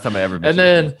be the last time I ever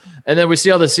mentioned and then we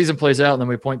see how the season plays out, and then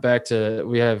we point back to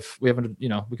we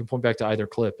can point back to either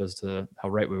clip as to how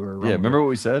right we were. Yeah, remember what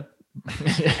we said?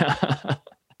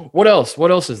 What else? What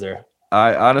else is there?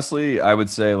 I would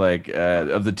say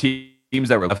of the teams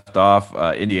that were left off,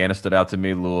 Indiana stood out to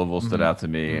me. Louisville stood out to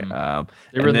me. And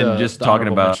then just talking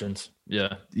about mentions.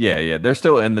 Yeah. They're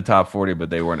still in the top 40, but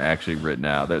they weren't actually written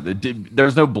out.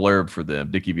 There's no blurb for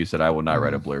them. Dickie V said, "I will not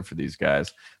write a blurb for these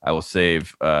guys. I will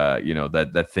save,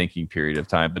 that thinking period of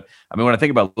time." But I mean, when I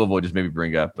think about Louisville, it just maybe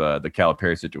bring up the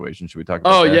Calipari situation. Should we talk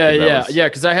about that?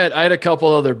 Because I had a couple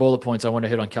other bullet points I want to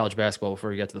hit on college basketball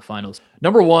before we get to the finals.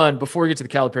 Number one, before we get to the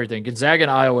Calipari thing, Gonzaga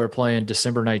and Iowa are playing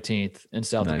December 19th in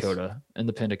South Dakota in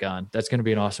the Pentagon. That's going to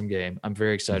be an awesome game. I'm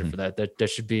very excited for that. That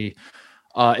should be.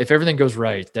 If everything goes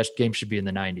right, that game should be in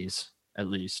the 90s at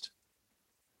least.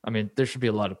 I mean, there should be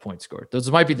a lot of points scored.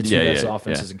 Those might be the two best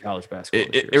offenses in college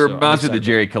basketball. It reminds me of the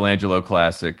Jerry Colangelo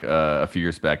Classic a few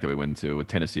years back that we went to with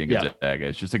Tennessee and Gonzaga.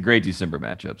 It's just a great December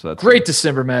matchup. So that's great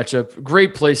December matchup.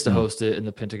 Great place to host it in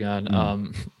the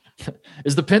Pentagon.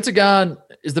 Is the Pentagon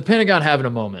having a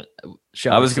moment?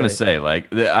 I was going to say,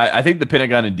 I think the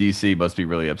Pentagon in DC must be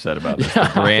really upset about this.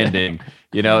 The branding.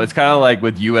 It's kind of like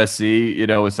with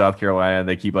USC, with South Carolina,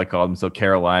 they keep calling themselves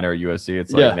Carolina or USC.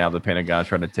 It's now the Pentagon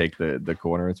trying to take the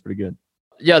corner. It's pretty good.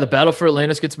 Yeah, the Battle for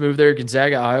Atlantis gets moved there.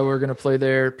 Gonzaga, Iowa are going to play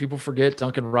there. People forget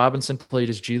Duncan Robinson played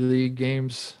his G League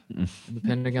games in the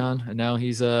Pentagon, and now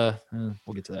he's we'll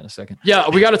get to that in a second. Yeah,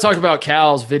 we got to talk about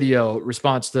Cal's video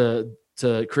response to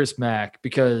Chris Mack,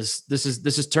 because this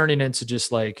is turning into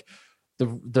just like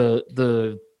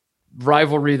the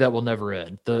rivalry that will never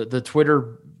end. The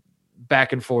Twitter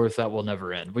back and forth that will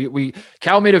never end.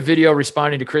 Cal made a video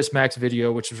responding to Chris Mack's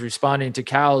video, which was responding to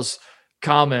Cal's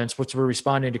comments, which were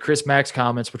responding to Chris Mack's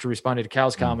comments, which were responding to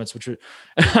Cal's comments, which were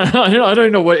I don't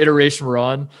even know what iteration we're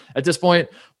on at this point,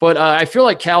 but I feel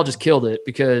like Cal just killed it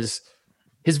because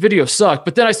his video sucked.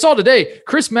 But then I saw today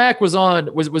Chris Mack was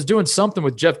doing something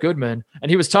with Jeff Goodman,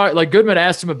 and he was talking, Goodman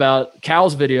asked him about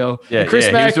Cal's video. Yeah, Chris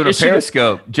Mack he was doing a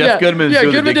Periscope. Jeff Goodman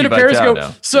did a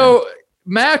Periscope. So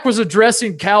Mack was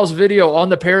addressing Cal's video on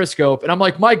the Periscope, and I'm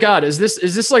like, my God, is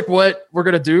this like what we're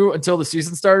gonna do until the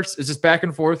season starts? Is this back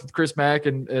and forth with Chris Mack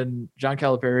and John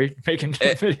Calipari making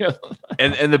video?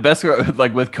 And the best,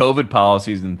 like with COVID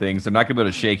policies and things, they're not gonna be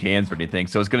able to shake hands or anything,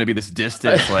 so it's gonna be this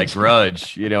distance,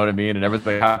 grudge. You know what I mean? And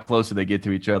everything, how close do they get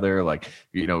to each other?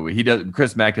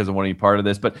 Chris Mack doesn't want any part of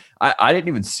this. But I didn't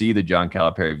even see the John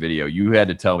Calipari video. You had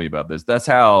to tell me about this. That's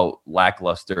how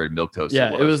lackluster and milquetoast.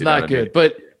 Yeah, it was not good,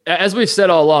 but. As we've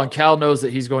said all along, Cal knows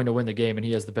that he's going to win the game and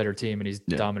he has the better team and he's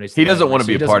dominates. He doesn't want to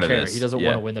be a part of this. He doesn't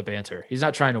want to win the banter. He's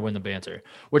not trying to win the banter,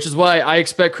 which is why I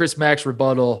expect Chris Mack's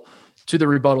rebuttal to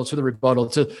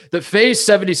the phase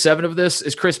 77 of this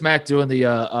is Chris Mack doing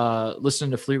the listening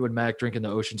to Fleetwood Mac, drinking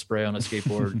the ocean spray on a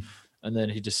skateboard. And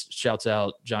then he just shouts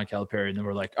out John Calipari, and then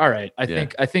we're like, all right, I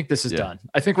think this is done.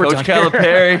 I think we're Coach done.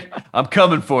 Calipari, I'm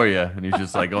coming for you. And he's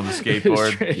just on the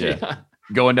skateboard.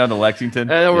 Going down to Lexington. And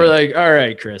then we're like, all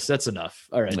right, Chris, that's enough.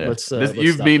 All right, let's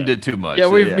you've memed it too much. Yeah,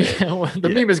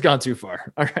 the meme has gone too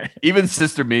far. All right. Even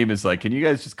Sister Meme is like, can you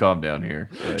guys just calm down here?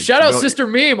 Shout out Sister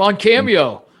Meme on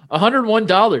Cameo.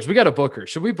 $101. We got to book her.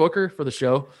 Should we book her for the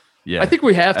show? Yeah. I think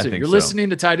we have to. You're listening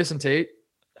to Titus and Tate.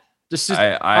 This is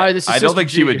I this is don't Sister think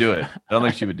she G. would do it. I don't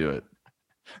think she would do it.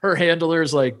 Her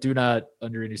handlers like do not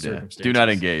under any circumstances. Do not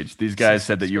engage. These guys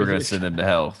said that you were going to send them to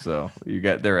hell, so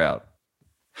they're out.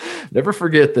 Never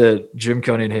forget that Jim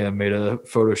Cunningham made a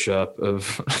Photoshop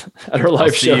of at her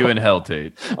live show. I'll see you in hell,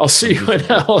 Tate. I'll see you in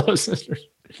hell, Sister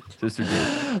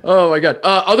G. Oh my God.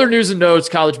 Other news and notes: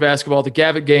 college basketball. The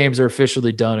Gavitt games are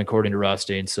officially done, according to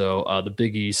Rothstein. So the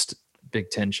Big East Big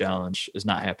Ten Challenge is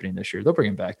not happening this year. They'll bring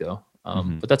him back though.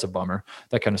 But that's a bummer.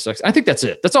 That kind of sucks. I think that's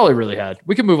it. That's all I really had.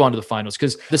 We can move on to the finals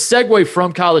because the segue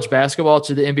from college basketball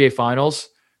to the NBA finals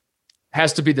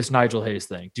has to be this Nigel Hayes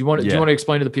thing. Do you want to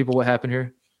explain to the people what happened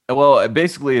here? Well,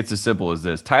 basically, it's as simple as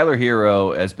this. Tyler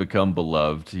Hero has become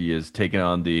beloved. He has taken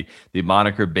on the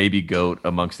moniker Baby Goat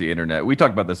amongst the internet. We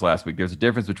talked about this last week. There's a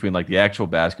difference between like the actual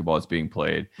basketball that's being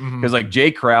played. Because like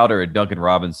Jay Crowder and Duncan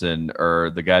Robinson are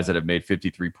the guys that have made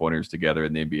 53 pointers together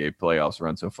in the NBA playoffs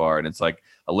run so far. And it's like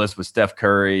a list with Steph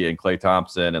Curry and Klay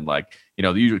Thompson and like,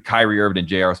 the usual Kyrie Irving and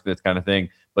J.R. Smith kind of thing.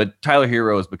 But Tyler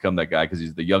Hero has become that guy because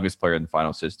he's the youngest player in the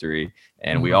finals history.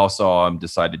 And we all saw him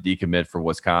decide to decommit for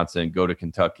Wisconsin, go to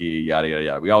Kentucky, yada, yada,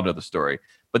 yada. We all know the story.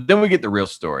 But then we get the real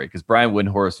story because Brian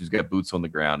Windhorst, who's got boots on the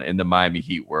ground in the Miami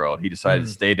Heat world, he decided to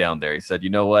stay down there. He said, you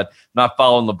know what? I'm not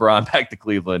following LeBron back to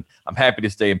Cleveland. I'm happy to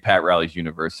stay in Pat Riley's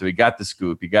universe. So he got the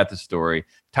scoop. He got the story.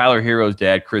 Tyler Hero's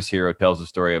dad, Chris Hero, tells the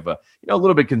story of a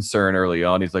little bit concerned early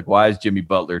on. He's like, why is Jimmy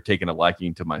Butler taking a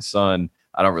liking to my son?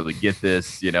 I don't really get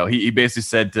this. He basically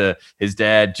said to his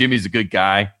dad, Jimmy's a good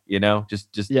guy,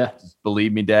 just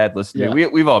believe me, Dad. Listen to me.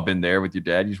 We've all been there with your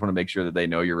dad. You just want to make sure that they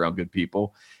know you're around good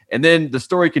people. And then the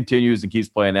story continues and keeps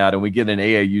playing out. And we get an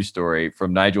AAU story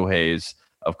from Nigel Hayes,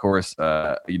 of course,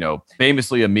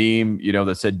 famously a meme,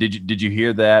 that said, did you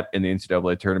hear that in the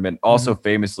NCAA tournament? Also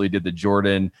famously did the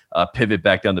Jordan pivot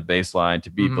back down the baseline to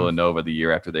beat Villanova the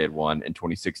year after they had won in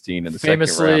 2016 in the second round.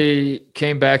 Famously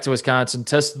came back to Wisconsin,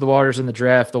 tested the waters in the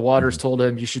draft. The waters told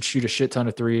him you should shoot a shit ton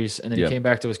of threes. And then he came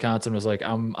back to Wisconsin and was like,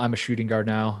 I'm a shooting guard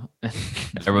now.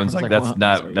 Everyone's like, that's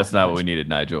not what we needed,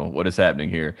 Nigel. What is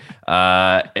happening here?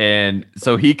 And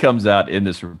so he comes out in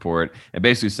this report and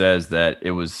basically says that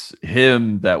it was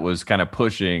him that was kind of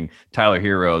pushing Tyler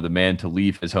Hero, the man, to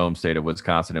leave his home state of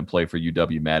Wisconsin and play for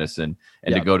UW-Madison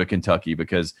and to go to Kentucky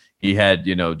because he had,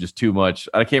 just too much.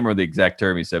 I can't remember the exact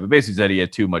term he said, but basically said he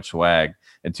had too much swag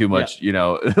and too much,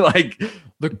 like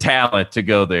the talent to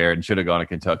go there and should have gone to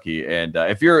Kentucky. And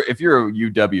if you're a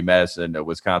UW-Madison, a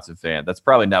Wisconsin fan, that's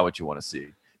probably not what you want to see.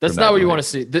 That's not what you want to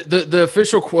see. The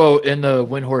official quote in the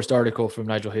Windhorst article from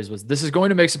Nigel Hayes was, "This is going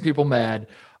to make some people mad.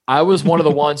 I was one of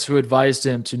the ones who advised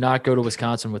him to not go to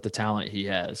Wisconsin with the talent he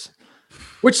has."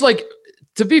 Which, like,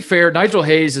 to be fair, Nigel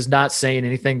Hayes is not saying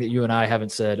anything that you and I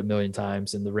haven't said a million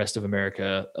times in the rest of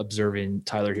America observing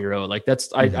Tyler Hero. Like,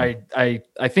 that's I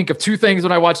think of two things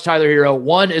when I watch Tyler Hero.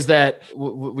 One is that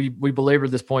we belabored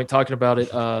this point talking about it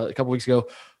a couple weeks ago.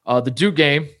 The Duke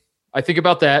game, I think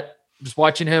about that. Just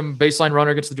watching him baseline runner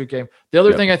against the Duke game. The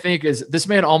other thing I think is this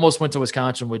man almost went to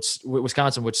Wisconsin, which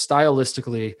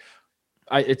stylistically,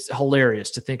 it's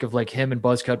hilarious to think of like him and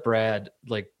Buzzcut Brad,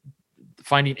 like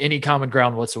finding any common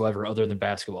ground whatsoever other than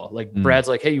basketball. Like Brad's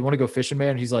like, "Hey, you want to go fishing,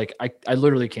 man?" He's like, I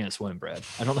literally can't swim, Brad.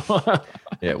 I don't know.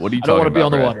 Yeah. What are you talking about? I don't want to be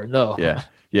on the Brad? water. No. Yeah.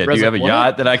 Yeah. Brad's do you have like, a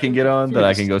yacht that I can get on that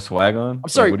I can go swag on? I'm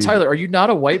sorry, Tyler, are you not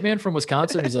a white man from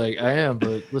Wisconsin? He's like, I am,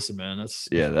 but listen, man, that's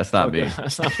not me.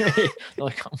 That's not me.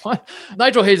 Like, what?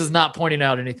 Nigel Hayes is not pointing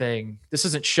out anything. This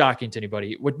isn't shocking to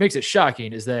anybody. What makes it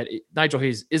shocking is that Nigel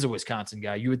Hayes is a Wisconsin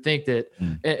guy. You would think that,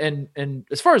 and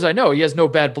as far as I know, he has no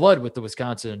bad blood with the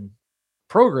Wisconsin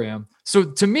program. So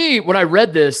to me, when I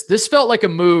read this felt like a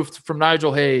move from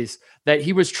Nigel Hayes that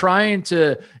he was trying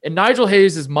to, in Nigel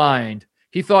Hayes' mind,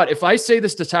 he thought, if I say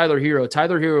this to Tyler Hero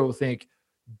will think,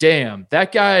 damn,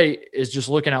 that guy is just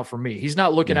looking out for me. He's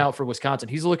not looking out for Wisconsin.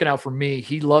 He's looking out for me.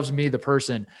 He loves me, the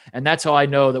person. And that's how I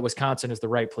know that Wisconsin is the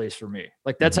right place for me.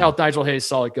 Like, that's how Nigel Hayes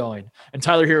saw it going. And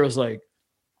Tyler Hero's like,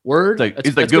 word?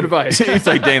 He's like, good advice. He's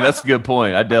like, dang, that's a good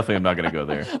point. I definitely am not going to go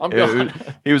there.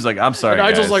 He was like, I'm sorry, and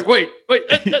Nigel's guys. like, wait.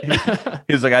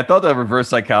 He's like, I thought that reverse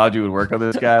psychology would work on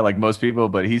this guy, like most people,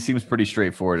 but he seems pretty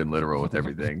straightforward and literal with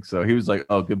everything. So he was like,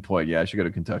 oh, good point. Yeah, I should go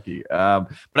to Kentucky. But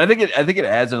I think it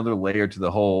adds another layer to the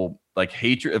whole like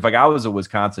hatred. If like I was a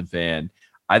Wisconsin fan,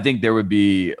 I think there would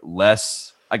be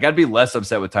less. Like, I'd be less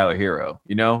upset with Tyler Hero.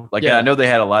 I know they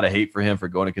had a lot of hate for him for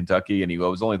going to Kentucky, and he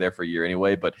was only there for a year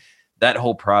anyway, but that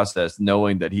whole process,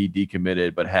 knowing that he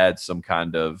decommitted, but had some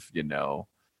kind of,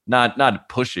 not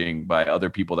pushing by other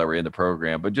people that were in the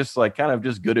program, but just like kind of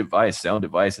just good advice, sound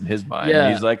advice in his mind. Yeah.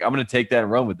 And he's like, I'm going to take that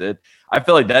and run with it. I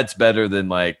feel like that's better than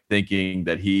like thinking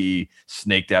that he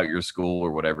snaked out your school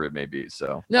or whatever it may be.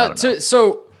 So, no,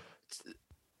 so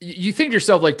you think to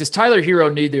yourself, like, does Tyler Hero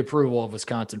need the approval of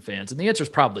Wisconsin fans? And the answer is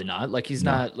probably not. Like, he's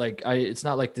not like, it's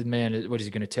not like the man, what is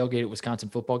he going to tailgate at Wisconsin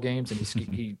football games? And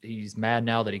he's mad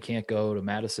now that he can't go to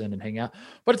Madison and hang out.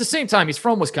 But at the same time, he's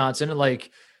from Wisconsin, and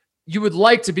like, you would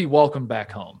like to be welcomed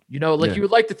back home. You know, like you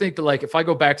would like to think that, like, if I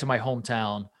go back to my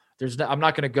hometown, I'm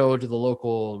not going to go to the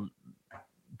local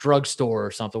drugstore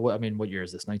or something. I mean, what year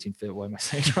is this? 1950? What am I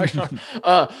saying?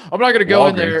 I'm not going to go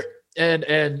in there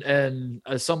and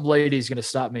some lady's going to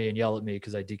stop me and yell at me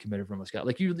because I decommitted from Wisconsin.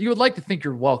 Like, you would like to think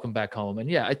you're welcome back home. And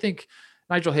yeah, I think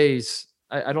Nigel Hayes,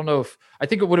 I don't know if, I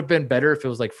think it would have been better if it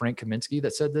was like Frank Kaminsky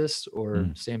that said this, or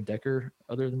Sam Decker,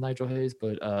 other than Nigel Hayes.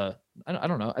 But I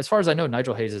don't know. As far as I know,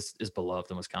 Nigel Hayes is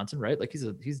beloved in Wisconsin, right? Like,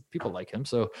 he's people like him.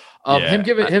 So him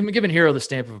giving Hero the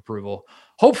stamp of approval,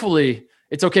 hopefully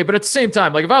it's okay. But at the same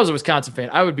time, like, if I was a Wisconsin fan,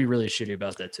 I would be really shitty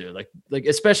about that too. Like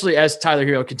especially as Tyler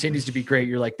Hero continues to be great,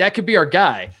 you're like, that could be our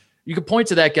guy. You could point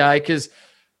to that guy, because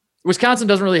Wisconsin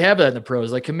doesn't really have that in the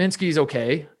pros. Like, Kaminsky's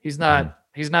okay. He's not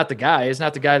the guy. He's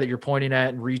not the guy that you're pointing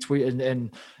at and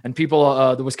retweet and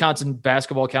people. The Wisconsin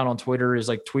basketball account on Twitter is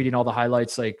like tweeting all the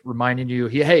highlights, like reminding you,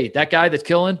 hey, that guy that's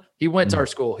killing, he went to our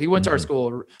school. He went to our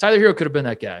school. Tyler Hero could have been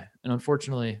that guy, and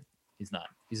unfortunately, he's not.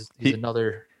 He's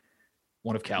another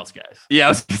one of Cal's guys. Yeah, I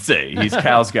was gonna say he's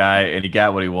Cal's guy, and he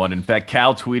got what he wanted. In fact,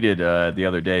 Cal tweeted the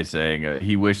other day saying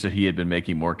he wished that he had been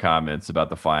making more comments about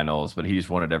the finals, but he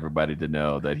just wanted everybody to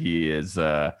know that he is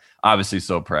obviously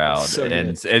so proud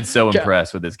and so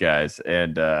impressed with his guys.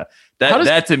 And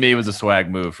that to me was a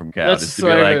swag move from Cal. Just to be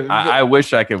like, I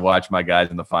wish I could watch my guys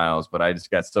in the finals, but I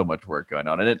just got so much work going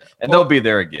on, and they'll be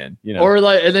there again, you know. Or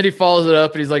like, and then he follows it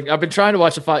up and he's like, I've been trying to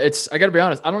watch the fight. I got to be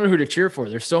honest, I don't know who to cheer for.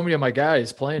 There's so many of my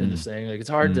guys playing in this thing. Like, it's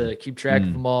hard to keep track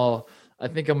of them all. I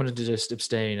think I'm going to just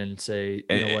abstain and say,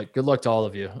 you know what, good luck to all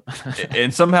of you.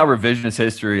 And somehow revisionist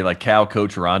history, like Cal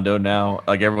coach Rondo now,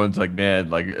 like everyone's like, man,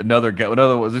 like another this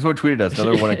one tweeted us,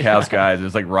 another one of Cal's guys.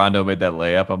 It's like Rondo made that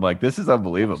layup. I'm like, this is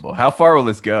unbelievable. How far will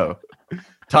this go?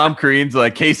 Tom Crean's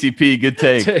like, KCP, good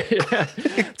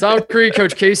take. Tom Crean,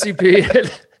 Coach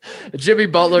KCP, Jimmy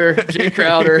Butler, Jay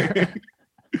Crowder.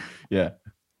 Yeah.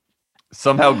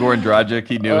 Somehow Goran Dragic,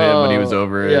 he knew him when he was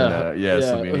over in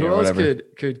Slovenia. Who else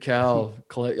could Cal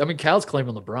claim? I mean, Cal's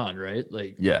claiming LeBron, right?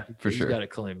 Like, for sure. He's got to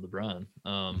claim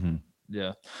LeBron.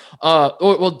 Yeah.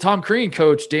 Well, Tom Crean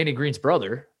coached Danny Green's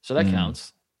brother, so that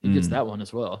counts. He gets that one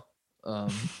as well.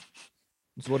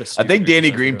 I think Danny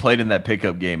Green played in that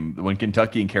pickup game when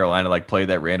Kentucky and Carolina like played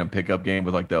that random pickup game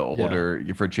with like the older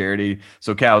for charity.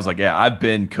 So Cal was like, yeah, I've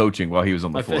been coaching while he was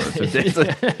on the floor.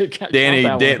 So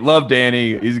Danny, love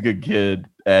Danny. He's a good kid.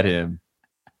 At him.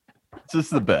 It's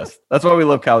just the best. That's why we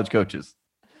love college coaches.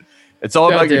 It's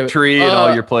all about your tree and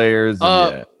all your players.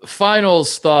 And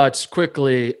finals thoughts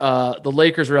quickly. The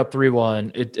Lakers are up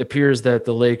 3-1. It appears that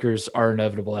the Lakers are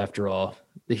inevitable after all.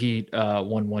 The Heat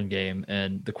won one game,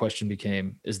 and the question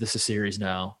became, is this a series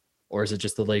now, or is it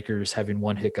just the Lakers having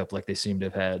one hiccup like they seem to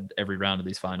have had every round of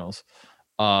these finals?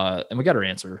 And we got our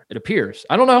answer. It appears.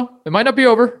 I don't know. It might not be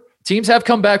over. Teams have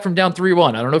come back from down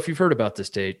 3-1. I don't know if you've heard about this,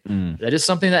 Tate. That is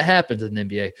something that happens in the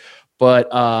NBA.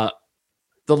 But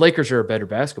the Lakers are a better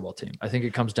basketball team. I think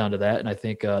it comes down to that, and I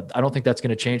think I don't think that's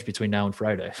going to change between now and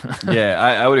Friday. Yeah,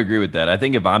 I would agree with that. I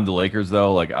think if I'm the Lakers,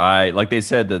 though, like they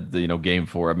said that game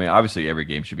 4. I mean, obviously every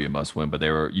game should be a must-win, but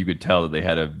you could tell that they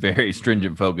had a very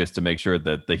stringent focus to make sure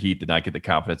that the Heat did not get the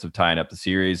confidence of tying up the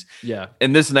series. Yeah.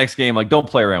 In this next game, like, don't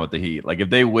play around with the Heat. Like, if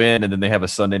they win and then they have a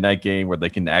Sunday night game where they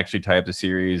can actually tie up the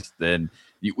series, then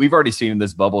we've already seen in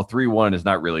this bubble 3-1 is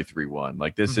not really 3-1.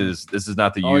 Like, this is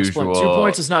not the usual. 2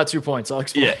 points is not 2 points. I'll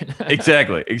explain. Yeah,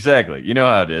 exactly. You know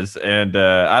how it is. And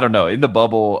I don't know. In the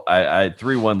bubble, I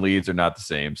 3-1 leads are not the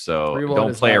same. So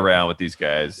don't play around with these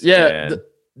guys. Yeah,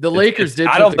 the Lakers did.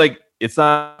 I don't think it's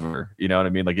not. You know what I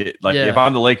mean? If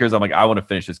I'm the Lakers, I'm like, I want to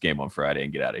finish this game on Friday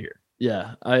and get out of here.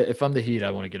 Yeah, if I'm the Heat, I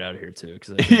want to get out of here too.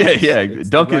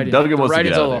 Duncan wants to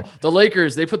get out of there. The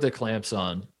Lakers, they put the clamps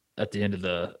on at the end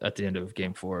of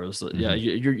game 4. It was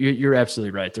you're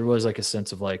absolutely right. There was like a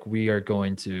sense of like, we are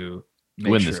going to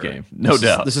win this game, no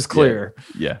doubt. This is clear.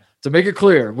 Yeah. To make it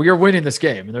clear, we are winning this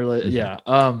game. And they're like,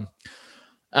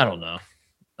 I don't know.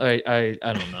 I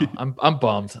don't know. I'm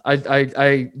bummed.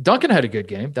 Duncan had a good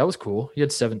game. That was cool. He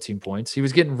had 17 points. He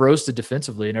was getting roasted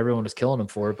defensively and everyone was killing him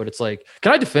for it. But it's like,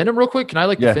 can I defend him real quick? Can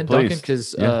I defend please. Duncan?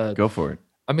 Because go for it.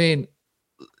 I mean,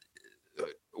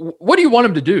 what do you want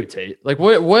him to do, Tate? Like,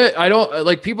 what I don't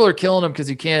like, people are killing him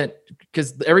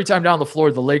because every time down the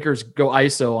floor, the Lakers go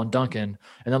ISO on Duncan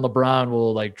and then LeBron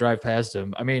will like drive past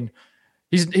him. I mean,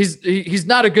 he's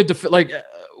not a good like,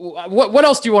 what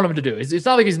else do you want him to do? It's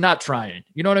not like he's not trying,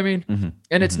 you know what I mean?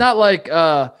 And it's not like,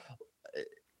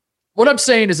 what What I'm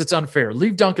saying is it's unfair.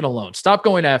 Leave Duncan alone. Stop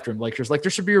going after him. Like there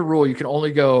should be a rule. You can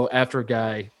only go after a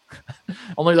guy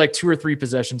only like 2 or 3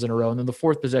 possessions in a row. And then the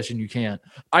 4th possession, you can't.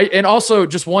 And also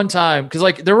just one time, because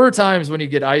like there were times when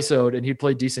he'd get ISO'd and he'd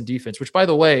play decent defense, which by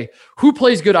the way, who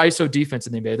plays good ISO defense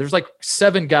in the NBA? There's like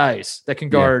 7 guys that can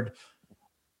guard.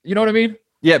 You know what I mean?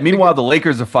 Yeah. Meanwhile, the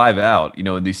Lakers are 5 out,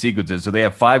 in these sequences. So they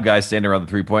have 5 guys standing around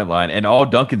the 3-point line. And all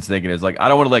Duncan's thinking is like, I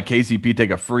don't want to let KCP take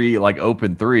a free, like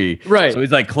open 3. Right. So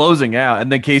he's like closing out.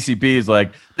 And then KCP is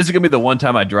like, this is going to be the one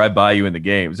time I drive by you in the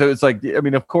game. So it's like, I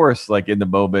mean, of course, like in the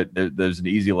moment, there's an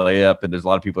easy layup. And there's a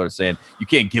lot of people that are saying you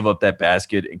can't give up that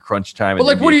basket in crunch time. But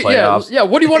like, what do you,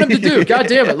 what do you want him to do? God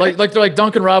damn it. Like they're like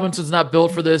Duncan Robinson's not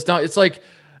built for this. It's like,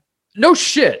 no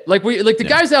shit. Like the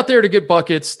guy's out there to get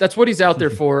buckets. That's what he's out there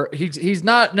for. He's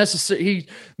not necessarily, he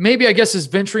maybe I guess is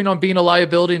venturing on being a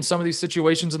liability in some of these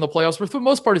situations in the playoffs, but for the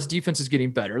most part, his defense is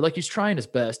getting better. Like he's trying his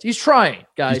best. He's trying,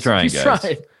 guys. He's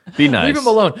trying. Be nice. Leave him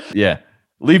alone. Yeah.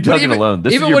 Leave Duncan alone.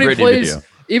 This is your Britney video.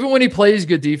 Even when he plays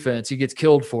good defense, he gets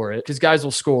killed for it because guys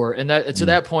will score. And that to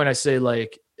that point, I say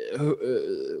like,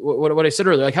 what I said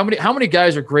earlier, like how many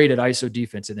guys are great at ISO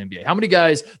defense in the NBA? How many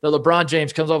guys that LeBron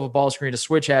James comes off a ball screen, a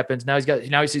switch happens, now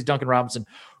he sees Duncan Robinson.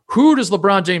 Who does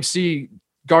LeBron James see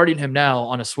guarding him now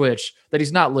on a switch that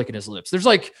he's not licking his lips? There's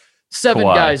like 7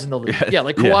 guys in the league. Yeah,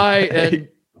 like Kawhi and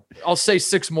I'll say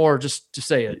 6 more just to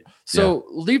say it. So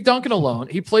leave Duncan alone.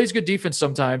 He plays good defense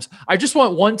sometimes. I just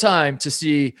want one time to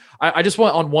see, I just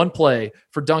want on one play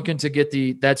for Duncan to get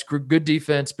that's good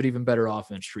defense, but even better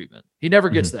offense treatment. He never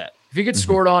gets that. If he gets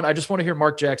scored on, I just want to hear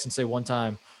Mark Jackson say one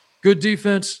time, good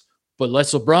defense, but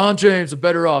let's LeBron James a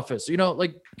better offense.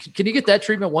 Like, can he get that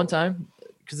treatment one time?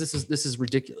 Because this is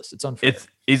ridiculous. It's unfair.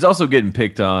 He's also getting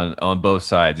picked on both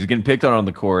sides. He's getting picked on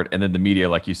the court, and then the media,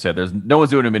 like you said, no one's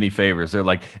doing him any favors. They're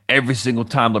like every single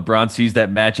time LeBron sees that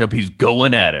matchup, he's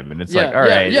going at him, and it's like, all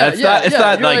right, it's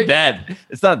not like that.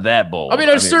 It's not that bold. I mean,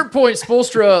 at a certain point,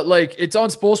 Spoelstra, like it's on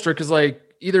Spoelstra because like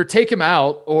either take him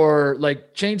out or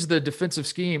like change the defensive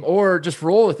scheme or just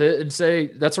roll with it and say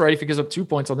that's all right if he gives up 2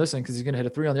 points on this end because he's going to hit a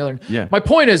 3 on the other end. Yeah. My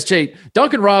point is, Chait,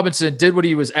 Duncan Robinson did what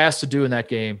he was asked to do in that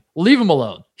game. Leave him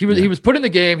alone. He was put in the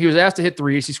game. He was asked to hit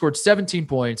 3s. He scored 17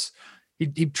 points.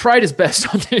 He tried his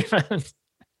best on defense.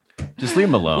 Just leave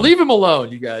him alone. Leave him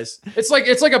alone, you guys. It's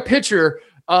like a pitcher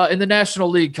in the National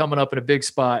League coming up in a big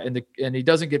spot and he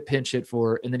doesn't get pinch hit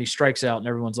for it, and then he strikes out and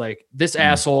everyone's like, this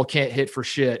asshole can't hit for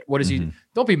shit. What is he?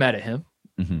 Don't be mad at him.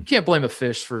 You can't blame a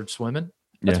fish for swimming.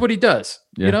 That's what he does.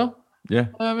 Yeah.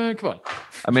 I mean, come on.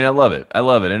 I mean, I love it.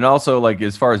 And also, like,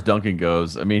 as far as Duncan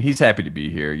goes, I mean, he's happy to be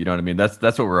here. You know what I mean? That's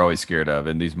what we're always scared of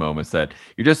in these moments, that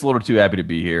you're just a little too happy to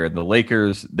be here. And the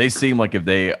Lakers, they seem like if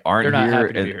they aren't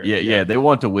here, they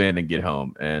want to win and get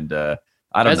home. And I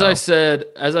don't know.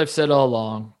 As I've said all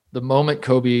along, the moment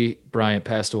Kobe Bryant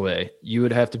passed away, you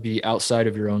would have to be outside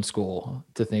of your own school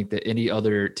to think that any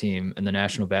other team in the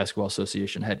National Basketball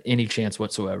Association had any chance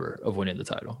whatsoever of winning the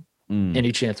title.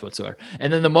 Any chance whatsoever.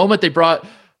 And then the moment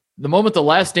the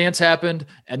last dance happened,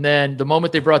 and then the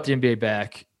moment they brought the NBA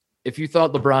back, if you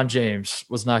thought LeBron James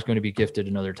was not going to be gifted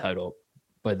another title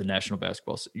by the National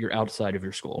Basketball, you're outside of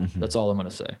your school. That's all I'm going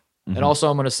to say. And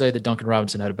also I'm going to say that Duncan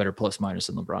Robinson had a better plus minus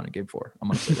than LeBron in game 4. I'm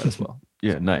going to say that as well.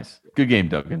 Yeah, nice. Good game,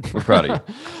 Duncan. We're proud of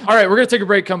you. All right, we're going to take a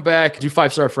break, come back, do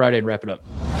 5-Star Friday, and wrap it up.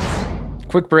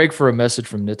 Quick break for a message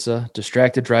from NHTSA.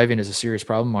 Distracted driving is a serious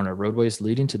problem on our roadways,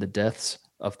 leading to the deaths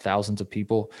of thousands of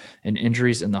people and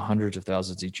injuries in the hundreds of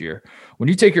thousands each year. When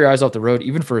you take your eyes off the road,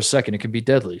 even for a second, it can be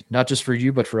deadly, not just for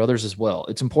you, but for others as well.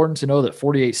 It's important to know that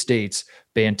 48 states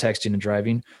ban texting and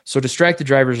driving. So distracted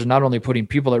drivers are not only putting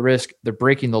people at risk, they're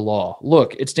breaking the law.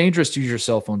 Look, it's dangerous to use your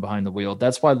cell phone behind the wheel.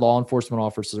 That's why law enforcement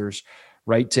officers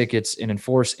write tickets and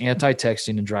enforce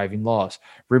anti-texting and driving laws.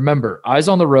 Remember, eyes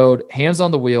on the road, hands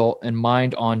on the wheel, and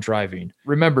mind on driving.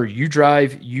 Remember, you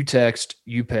drive, you text,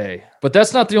 you pay. But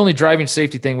that's not the only driving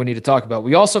safety thing we need to talk about.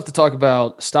 We also have to talk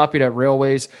about stopping at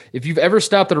railways. If you've ever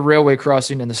stopped at a railway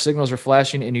crossing and the signals are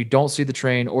flashing and you don't see the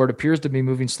train, or it appears to be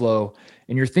moving slow,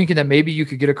 and you're thinking that maybe you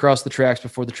could get across the tracks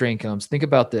before the train comes, think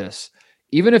about this.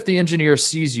 Even if the engineer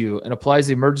sees you and applies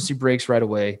the emergency brakes right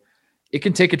away, it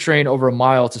can take a train over a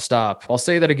mile to stop. I'll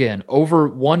say that again, over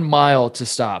 1 mile to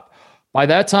stop. By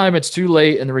that time, it's too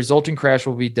late and the resulting crash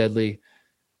will be deadly.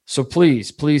 So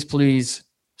please, please, please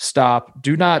stop.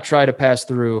 Do not try to pass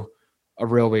through a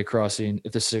railway crossing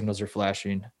if the signals are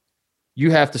flashing.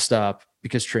 You have to stop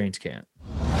because trains can't.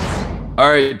 All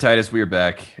right, Titus, we are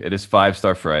back. It is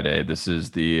 5-Star Friday. This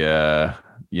is the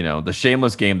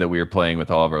shameless game that we are playing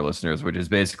with all of our listeners, which is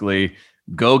basically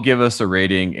go give us a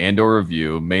rating and or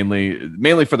review,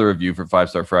 mainly for the review for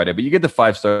 5-Star Friday, but you get the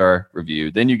 5-star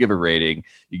review, then you give a rating,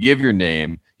 you give your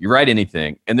name, you write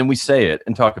anything, and then we say it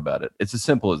and talk about it. It's as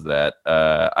simple as that.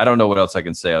 I don't know what else I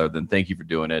can say other than thank you for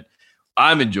doing it.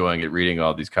 I'm enjoying it, reading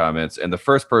all these comments. And the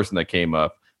first person that came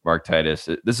up, Mark Titus,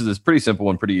 this is a pretty simple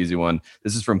one, pretty easy one.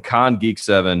 This is from Con Geek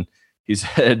 7. He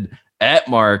said at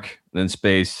Mark, then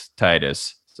space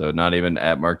Titus. So not even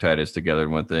at Mark Titus together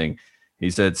in one thing. He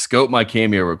said, "Scope my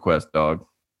cameo request, dog."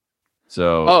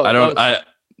 So I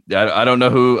don't know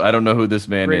who this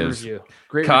man Great is. review.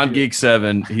 Great Con review. Geek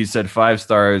 7. He said 5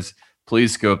 stars.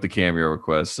 Please scope the cameo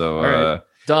request. So Right.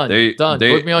 Done.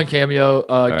 Book me on Cameo.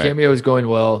 Cameo is going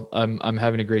well. I'm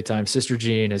having a great time. Sister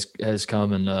Jean has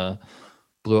come and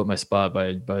blew up my spot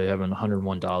by having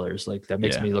 $101. Like that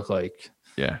makes me look like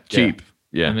cheap.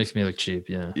 Yeah. That makes me look cheap.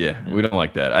 Yeah. We don't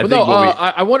like that.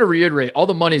 I want to reiterate, all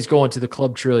the money's going to the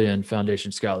Club Trillion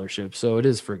Foundation Scholarship. So it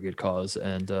is for a good cause.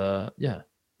 And I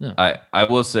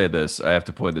will say this. I have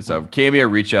to point this out. Cameo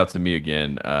reached out to me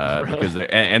again because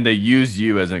they use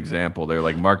you as an example. They're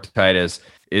like, Mark Titus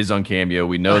is on Cameo.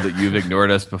 We know that you've ignored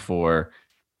us before.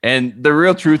 And the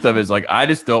real truth of it is like, I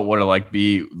just don't want to like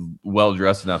be well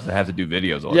dressed enough to have to do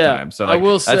videos all the time. So like, I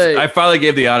will say, I finally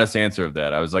gave the honest answer of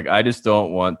that. I was like, I just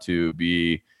don't want to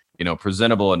be,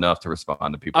 presentable enough to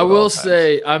respond to people. I will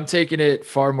say I'm taking it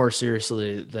far more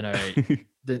seriously than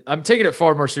I'm taking it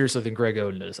far more seriously than Greg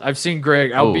Oden is. I've seen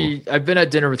Greg. I've been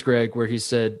at dinner with Greg where he's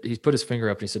put his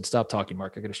finger up and he said, "Stop talking,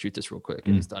 Mark. I got to shoot this real quick."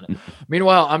 And he's done it.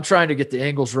 Meanwhile, I'm trying to get the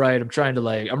angles right. I'm trying to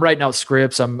I'm writing out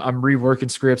scripts. I'm reworking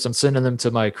scripts. I'm sending them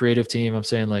to my creative team. I'm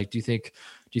saying like, do you think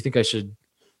I should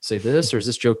say this or is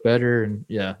this joke better? And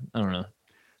I don't know.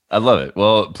 I love it.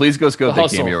 Well, please go scope the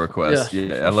Cameo request.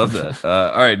 Yeah, I love that.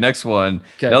 All right, next one.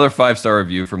 Okay. Another 5-star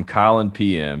review from Colin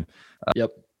PM.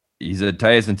 Yep. He said,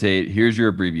 Titus and Tate, here's your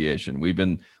abbreviation. We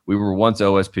were once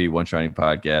OSP, One Shining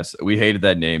Podcast. We hated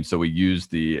that name, so we used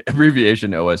the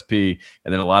abbreviation OSP.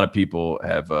 And then a lot of people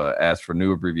have asked for a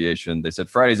new abbreviation. They said,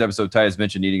 Friday's episode, Titus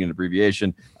mentioned needing an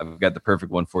abbreviation. I've got the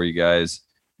perfect one for you guys.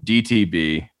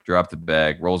 DTB, drop the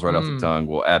bag, rolls right off the tongue.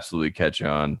 Will absolutely catch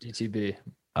on. DTB.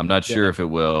 I'm not sure if it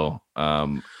will,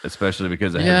 especially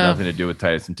because it has nothing to do with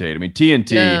Titus and Tate. I mean,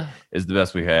 TNT is the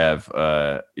best we have.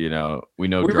 We know we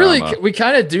drama. We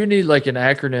kind of do need like an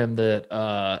acronym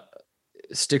that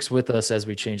sticks with us as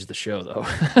we change the show, though.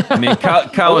 I mean,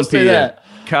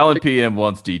 Colin PM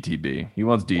wants DTB. He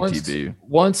wants DTB.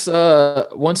 Once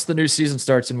the new season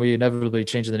starts and we inevitably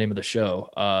change the name of the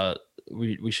show,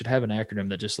 we should have an acronym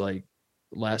that just like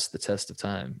lasts the test of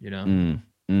time.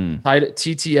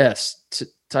 TTS.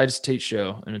 Titus Tate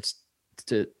Show, and it's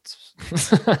tits.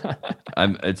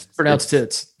 It's pronounced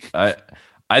tits. I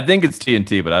think it's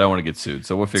TNT, but I don't want to get sued,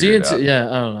 so we'll figure it out. Yeah,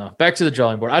 I don't know. Back to the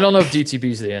drawing board. I don't know if DTB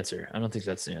is the answer. I don't think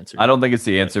that's the answer. I don't think it's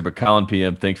the answer, but Colin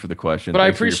PM, thanks for the question. But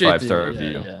thanks I appreciate your 5-star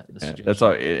review. That's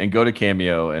all. And go to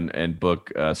Cameo and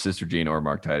book Sister Jean or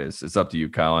Mark Titus. It's up to you,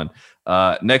 Colin.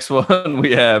 Next one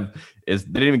we have is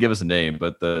they didn't even give us a name,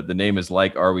 but the name is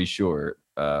Like Are We Sure?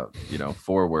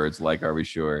 4 words. Like Are We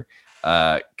Sure?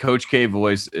 Coach K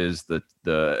voice is the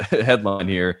headline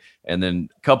here, and then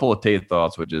a couple of Tate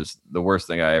thoughts, which is the worst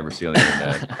thing I ever see on the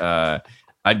internet.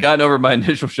 I'd gotten over my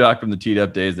initial shock from the Teed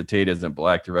Up days that Tate isn't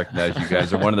black to recognize you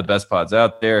guys are one of the best pods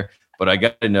out there, but I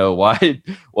got to know why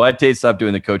Tate stopped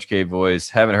doing the Coach K voice.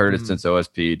 Haven't heard it since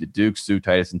OSP. Did Duke sue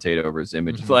Titus and Tate over his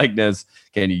image likeness?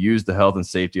 Can you use the health and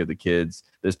safety of the kids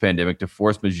this pandemic to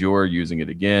force majeure using it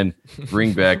again?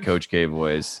 Bring back Coach K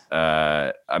voice.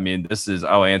 I mean,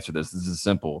 I'll answer this. This is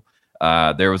simple.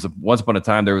 Once upon a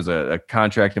time, there was a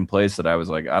contract in place that I was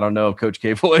like, I don't know if Coach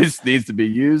K voice needs to be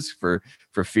used for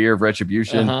fear of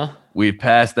retribution. We've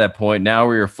passed that point. Now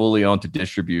we are fully on to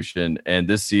distribution. And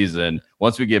this season,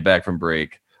 once we get back from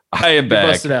break, I am back.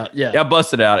 Busted out. Yeah, I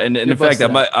busted out. And in fact,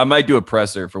 I might do a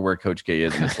presser for where Coach K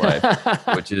is in his life,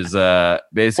 which is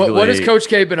basically what has Coach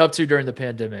K been up to during the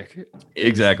pandemic?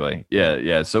 Exactly.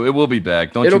 Yeah. So it will be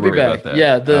back. Don't you worry about that.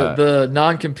 Yeah. The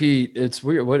non-compete. It's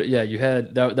weird. What? Yeah. You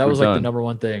had that was like the number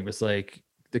one thing. Was like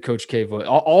the Coach K voice.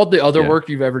 All the other work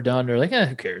you've ever done, they're like,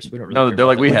 who cares? We don't really. No, they're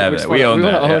like, we have it. We own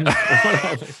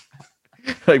that.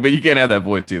 Like, but you can't have that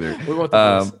voice either.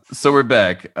 So we're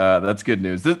back. That's good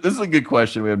news. This is a good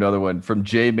question. We have another one from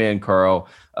J-Man Carl.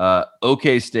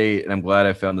 OK State, and I'm glad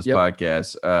I found this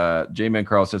podcast. J-Man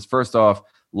Carl says, first off,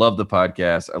 love the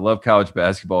podcast. I love college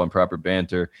basketball and proper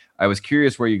banter. I was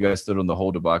curious where you guys stood on the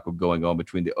whole debacle going on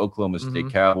between the Oklahoma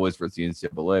State Cowboys versus the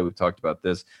NCAA. We've talked about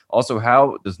this. Also,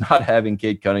 how does not having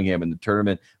Cade Cunningham in the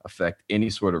tournament affect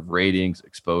any sort of ratings,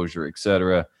 exposure,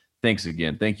 etc.? Thanks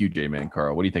again. Thank you, J-Man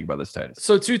Carl. What do you think about this, Titus?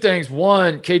 So 2 things.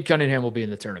 One, Cade Cunningham will be in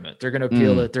the tournament. They're going to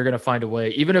appeal it. They're going to find a way,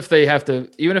 even if they have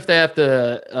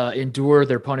to endure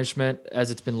their punishment as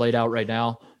it's been laid out right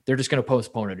now. They're just going to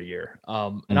postpone it a year.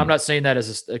 And I'm not saying that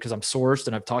because I'm sourced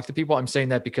and I've talked to people. I'm saying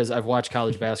that because I've watched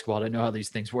college basketball. I know how these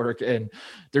things work. And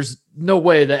there's no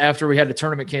way that after we had the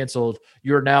tournament canceled,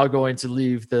 you're now going to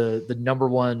leave the number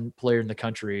 1 player in the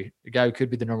country, the guy who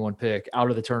could be the number 1 pick, out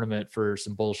of the tournament for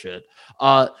some bullshit.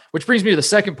 Which brings me to the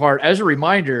second part. As a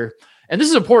reminder, and this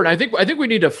is important, I think we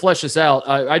need to flesh this out.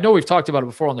 I know we've talked about it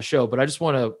before on the show, but I just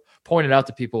want to pointed out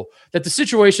to people that the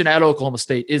situation at Oklahoma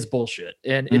State is bullshit.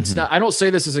 And it's not, I don't say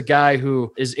this as a guy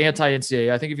who is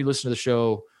anti-NCAA. I think if you listen to the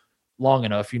show long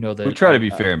enough, you know that we try to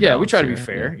be fair. Yeah, we try to be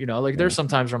fair. You know, like there's some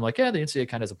times where I'm like, yeah, the NCAA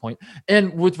kind of has a point.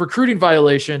 And with recruiting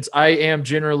violations, I am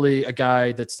generally a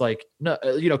guy that's like, no,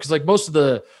 you know, because like most of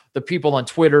the people on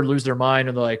Twitter lose their mind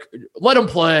and they're like, let them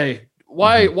play.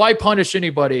 Why punish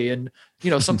anybody? And,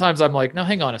 you know, sometimes I'm like, no,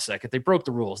 hang on a second. They broke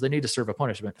the rules. They need to serve a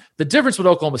punishment. The difference with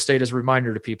Oklahoma State, as a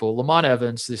reminder to people, Lamont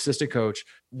Evans, the assistant coach,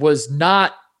 was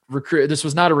not this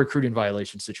was not a recruiting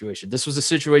violation situation. This was a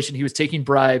situation he was taking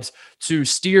bribes to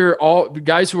steer all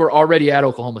guys who were already at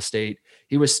Oklahoma State.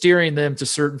 He was steering them to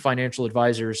certain financial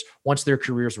advisors once their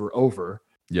careers were over.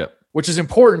 Yep. Which is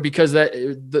important because that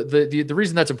the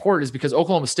reason that's important is because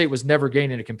Oklahoma State was never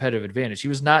gaining a competitive advantage. He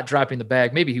was not dropping the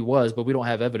bag. Maybe he was, but we don't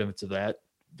have evidence of that,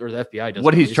 or the FBI doesn't.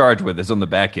 What he's charged with is on the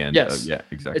back end. Yes. Yeah,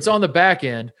 exactly. It's on the back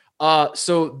end.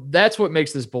 So that's what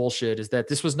makes this bullshit, is that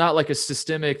this was not like a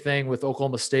systemic thing with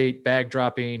Oklahoma State bag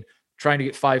dropping, trying to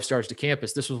get 5 stars to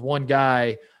campus. This was one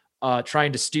guy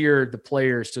trying to steer the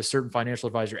players to a certain financial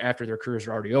advisor after their careers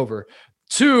are already over.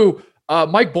 2,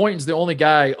 Mike Boynton's the only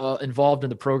guy involved in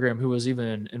the program who was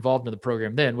even involved in the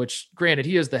program then, which granted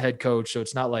he is the head coach. So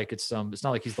it's not like it's not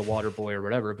like he's the water boy or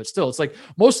whatever, but still it's like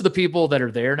most of the people that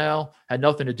are there now had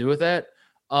nothing to do with that.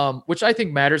 Which I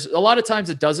think matters. A lot of times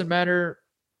it doesn't matter,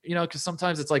 you know, cause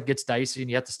sometimes it's like gets dicey and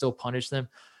you have to still punish them.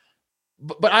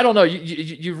 But I don't know.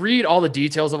 You read all the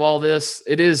details of all this.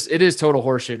 It is total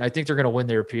horseshit. And I think they're going to win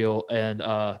their appeal. And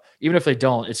even if they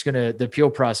don't, the appeal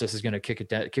process is going to kick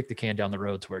the can down the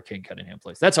road to where Cade Cunningham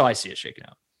plays. That's how I see it shaking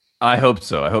out. I hope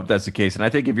so. I hope that's the case. And I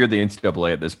think if you're the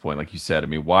NCAA at this point, like you said, I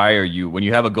mean, why are you, when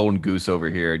you have a golden goose over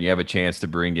here and you have a chance to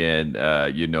bring in,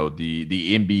 you know, the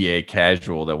NBA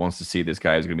casual that wants to see this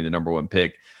guy who's going to be the number 1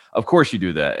 pick, of course you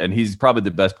do that. And he's probably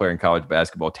the best player in college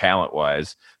basketball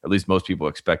talent-wise. At least most people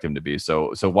expect him to be.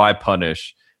 So why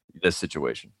punish this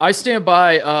situation? I stand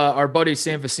by our buddy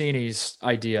Sam Vecini's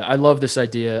idea. I love this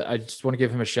idea. I just want to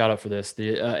give him a shout out for this.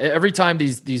 Every time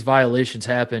these violations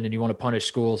happen and you want to punish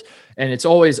schools, and it's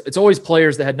always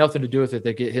players that had nothing to do with it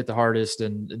that get hit the hardest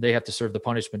and they have to serve the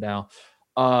punishment now.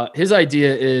 His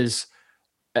idea is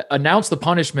announce the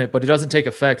punishment, but it doesn't take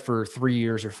effect for 3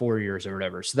 years or 4 years or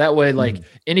whatever. So that way, like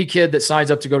any kid that signs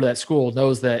up to go to that school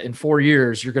knows that in 4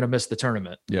 years, you're going to miss the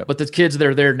tournament. Yeah. But the kids that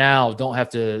are there now don't have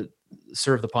to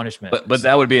serve the punishment. But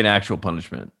that would be an actual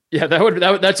punishment. Yeah,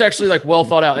 that's actually like well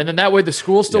thought out. And then that way the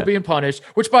school's still being punished,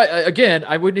 which again,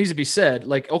 I would need to be said,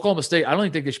 like Oklahoma State, I don't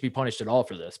even think they should be punished at all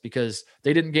for this because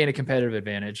they didn't gain a competitive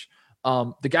advantage.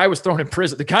 The guy was thrown in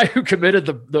prison. The guy who committed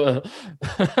the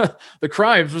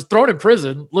crimes was thrown in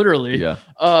prison, literally. Yeah.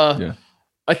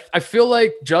 I feel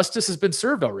like justice has been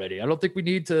served already. I don't think we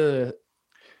need to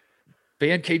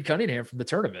ban Cade Cunningham from the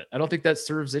tournament. I don't think that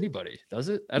serves anybody, does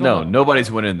it? I don't know.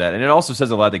 Nobody's winning that. And it also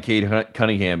says a lot that Cade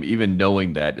Cunningham, even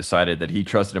knowing that, decided that he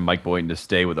trusted in Mike Boynton to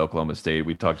stay with Oklahoma State.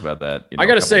 We talked about that. I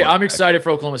got to say, I'm excited for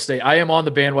Oklahoma State. I am on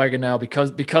the bandwagon now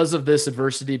because of this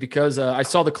adversity, because I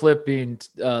saw the clip being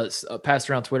passed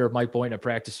around Twitter of Mike Boynton at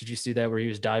practice. Did you see that where he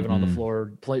was diving on the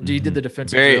floor? He did the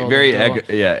defensive drill.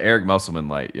 Eric Musselman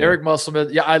light. Yeah. Eric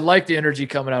Musselman. Yeah, I like the energy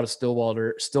coming out of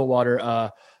Stillwater.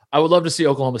 I would love to see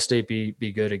Oklahoma State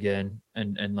be good again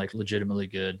and like legitimately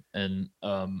good. And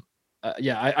I'm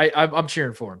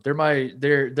cheering for them.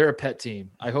 They're a pet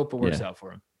team. I hope it works out for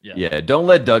them. Yeah. Don't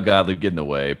let Doug Gottlieb get in the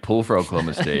way. Pull for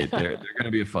Oklahoma State. They're going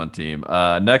to be a fun team.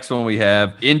 Next one we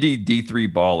have Indy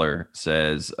D3 Baller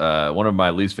says one of my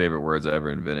least favorite words I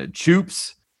ever invented.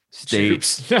 Choops State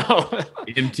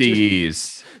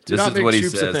MTEs. This is what he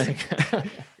says.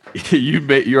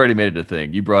 You already made it a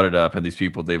thing. You brought it up, and these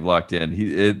people they've locked in.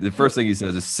 The first thing he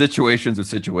says is situations are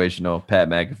situational. Pat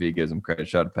McAfee gives him credit.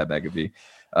 Shout out to Pat McAfee.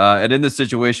 And in this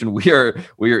situation we are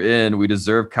in, we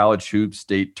deserve college hoop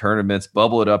state tournaments.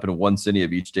 Bubble it up in one city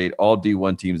of each state. All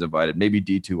D1 teams invited, maybe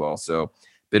D2 also.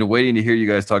 Been waiting to hear you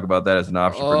guys talk about that as an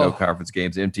option for no conference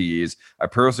games, MTEs. I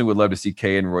personally would love to see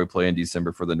Kay and Roy play in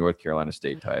December for the North Carolina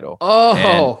State title.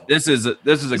 Oh, and this is a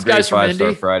great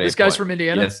 5-star Friday. This guy's from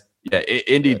Indiana. Yes. Yeah,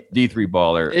 Indy D3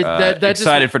 baller.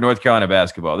 Excited for North Carolina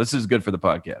basketball. This is good for the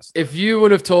podcast. If you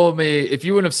would have told me, if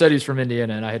you wouldn't have said he's from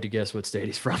Indiana and I had to guess what state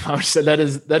he's from, I would have said that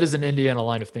is an Indiana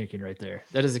line of thinking right there.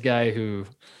 That is a guy who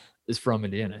is from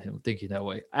Indiana and thinking that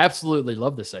way. I absolutely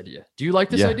love this idea. Do you like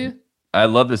this idea? I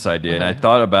love this idea. And I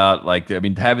thought about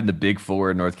having the Big Four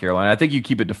in North Carolina. I think you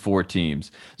keep it to 4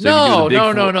 teams. So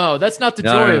no. That's not the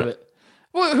joy of it.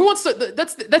 Well, who wants to?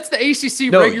 That's the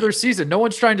ACC regular season. No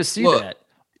one's trying to see that.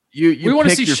 We want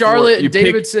to see Charlotte and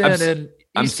Davidson and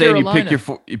East Carolina.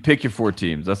 You pick your 4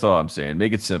 teams. That's all I'm saying.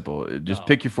 Make it simple. Just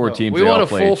pick your 4 teams. We want a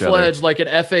full-fledged like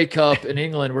an FA Cup in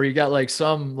England where you got like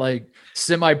some like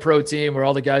semi-pro team where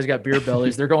all the guys got beer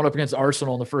bellies. They're going up against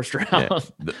Arsenal in the first round.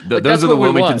 Yeah. Those are the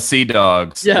Wilmington Sea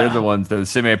Dogs. Yeah. They're the ones. They're the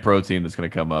semi-pro team that's going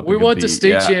to come up. We want the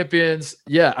state champions.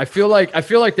 Yeah, I feel like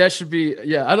that should be.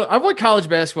 Yeah, I want college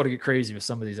basketball to get crazy with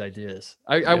some of these ideas.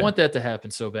 I want that to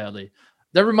happen so badly.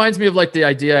 That reminds me of like the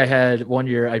idea I had one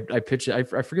year. I pitched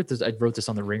it. I forget this. I wrote this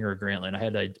on the Ringer or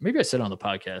Grantland. Maybe I said it on the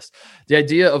podcast. The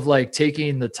idea of like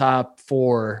taking the top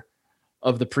 4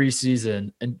 of the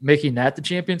preseason and making that the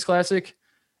Champions Classic,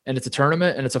 and it's a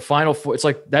tournament and it's a Final Four. It's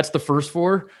like that's the first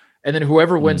 4, and then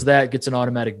whoever wins that gets an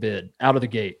automatic bid out of the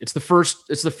gate. It's the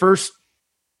first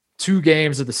 2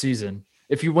 games of the season.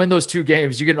 If you win those 2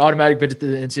 games, you get an automatic bid to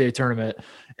the NCAA tournament,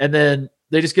 and then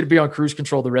they just get to be on cruise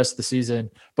control the rest of the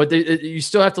season, but you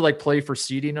still have to like play for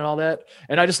seeding and all that.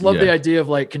 And I just love the idea of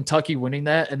like Kentucky winning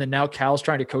that. And then now Cal's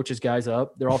trying to coach his guys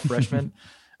up. They're all freshmen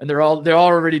and they all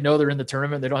already know they're in the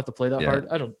tournament. They don't have to play that hard.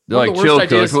 They're like, chill,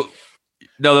 coach.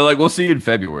 No, they're like, we'll see you in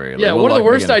February. Yeah. One of the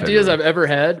worst ideas I've ever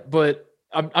had, but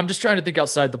I'm just trying to think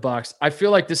outside the box. I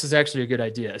feel like this is actually a good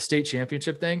idea. A state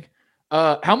championship thing.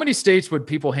 How many states would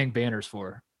people hang banners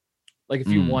for? Like if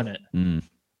you won it?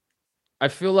 I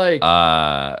feel like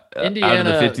Indiana, out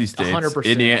of the 50 states, 100%.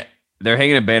 Indiana, they're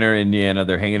hanging a banner in Indiana.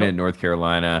 They're hanging it in North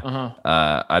Carolina.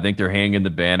 I think they're hanging the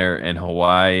banner in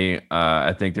Hawaii.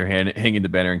 I think they're hanging the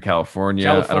banner in California.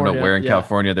 I don't know where in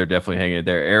California. They're definitely hanging it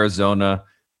there. Arizona,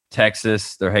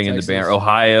 Texas, they're hanging the banner.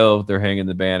 Ohio, they're hanging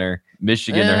the banner.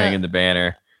 Michigan, they're hanging the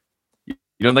banner. You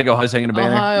don't think Ohio's hanging a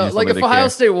banner? Ohio, like if Ohio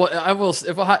State won, I will.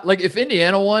 If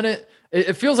Indiana won it.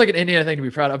 It feels like an Indiana thing to be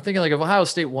proud of. I'm thinking like if Ohio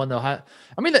State won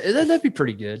that'd be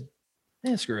pretty good.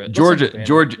 Yeah, screw it.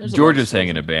 Georgia's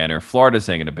hanging a banner. Florida's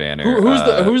hanging a banner.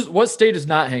 What state is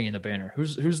not hanging the banner?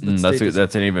 Who's the state?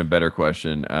 That's an even better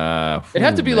question. It'd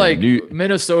have to be like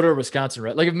Minnesota or Wisconsin,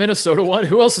 right? Like if Minnesota won,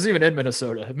 who else is even in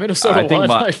Minnesota? If Minnesota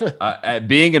won.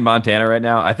 Being in Montana right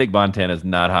now, I think Montana's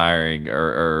not hiring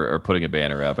or putting a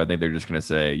banner up. I think they're just going to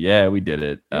say, "Yeah, we did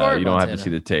it. You don't have to see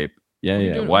the tape."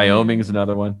 Yeah. Wyoming's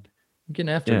another one.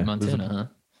 Getting after Montana,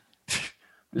 huh?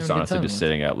 Just honestly just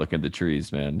sitting out looking at the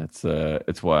trees, man. It's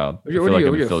wild. I feel like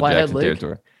I'm in Phil Jackson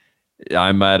territory.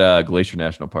 I'm at Glacier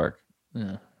National Park.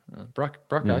 Yeah. Brock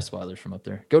Eisweiler's from up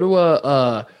there. Go to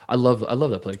I love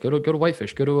that place. Go to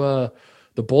Whitefish. Go to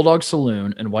the Bulldog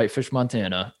Saloon in Whitefish,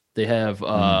 Montana. They have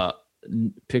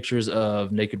pictures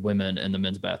of naked women in the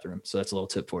men's bathroom. So that's a little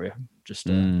tip for you. Just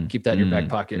keep that in your back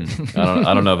pocket.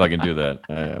 I don't know if I can do that.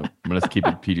 I'm gonna keep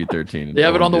it PG-13. They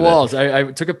have it on the walls.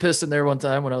 I took a piss in there one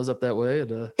time when I was up that way.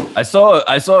 And, I saw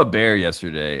a bear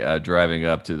yesterday driving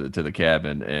up to the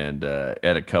cabin and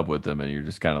had a cub with them, and you're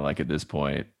just kind of like at this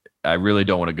point, I really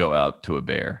don't want to go out to a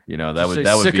bear. You know, that would be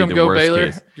the worst Baylor?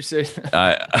 case. You say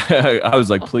I was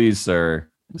like, please, sir.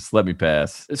 Just let me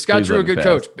pass. Scott Drew, a good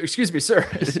coach. Excuse me, sir.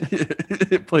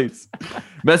 Please.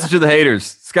 Message to the haters.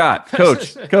 Scott,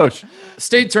 coach.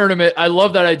 State tournament. I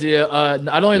love that idea.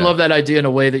 I only love that idea in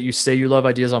a way that you say you love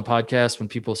ideas on podcasts when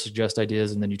people suggest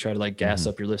ideas and then you try to like gas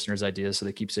up your listeners' ideas so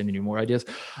they keep sending you more ideas.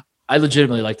 I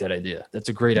legitimately like that idea. That's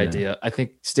a great idea. I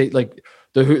think state like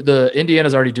the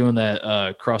Indiana's already doing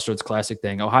that Crossroads Classic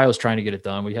thing. Ohio's trying to get it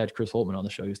done. We had Chris Holtman on the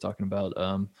show. He was talking about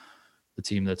the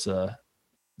team that's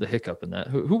the hiccup in that.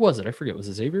 Who was it? I forget. Was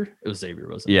it Xavier? It was Xavier,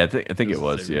 wasn't it? Yeah, I think it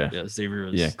was. Xavier. Yeah, Xavier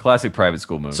was. Yeah, classic private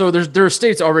school move. So there are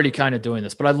states already kind of doing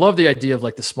this, but I love the idea of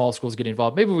like the small schools getting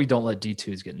involved. Maybe we don't let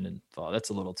D2s get involved. That's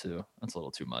a little too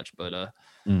much. But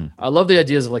I love the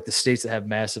ideas of like the states that have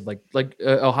massive like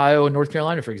Ohio and North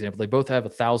Carolina, for example. They both have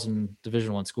 1,000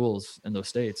 Division I schools in those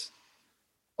states.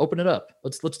 Open it up.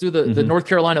 Let's do the North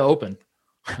Carolina Open.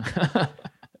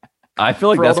 I feel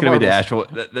like that's going to be the actual.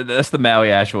 That's the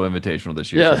Maui Asheville Invitational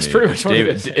this year. Yeah, it's pretty much what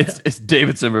it is. It's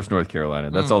David Simmerf, North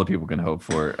Carolina. That's all the people can hope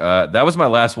for. That was my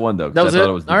last one though. That was it.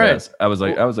 All right. Best. I was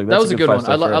like, that was a good one.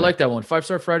 I like that one.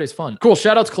 5-Star Friday's fun. Cool.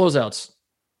 Shout outs, closeouts.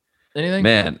 Anything?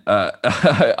 Man,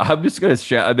 I'm just gonna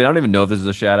shout. I mean, I don't even know if this is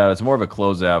a shout out. It's more of a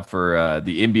closeout for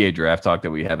the NBA draft talk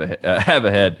that we have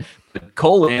ahead.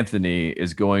 Cole Anthony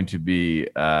is going to be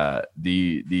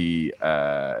the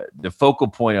focal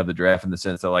point of the draft, in the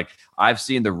sense that, like, I've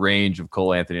seen the range of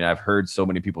Cole Anthony, and I've heard so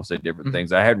many people say different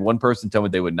things. I had one person tell me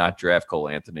they would not draft Cole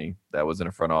Anthony. That was in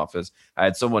a front office. I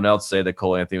had someone else say that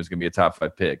Cole Anthony was going to be a top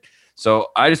 5 pick. So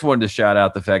I just wanted to shout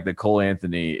out the fact that Cole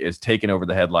Anthony is taking over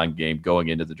the headline game going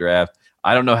into the draft.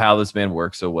 I don't know how this man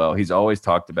works so well. He's always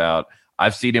talked about,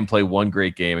 I've seen him play one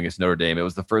great game against Notre Dame. It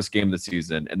was the first game of the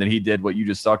season. And then he did what you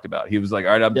just talked about. He was like,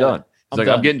 all right, I'm done. He's like,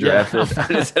 I'm getting drafted. I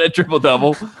just had a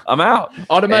triple-double. I'm out.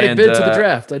 Automatic bid to the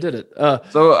draft. I did it.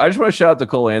 So I just want to shout out to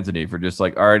Cole Anthony for just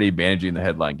like already managing the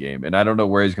headline game. And I don't know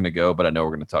where he's going to go, but I know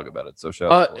we're going to talk about it. So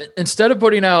shout out. Instead of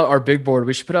putting out our big board,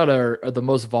 we should put out the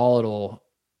most volatile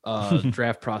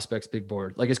draft prospects big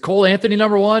board. Like, is Cole Anthony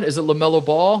number 1? Is it LaMelo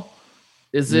Ball?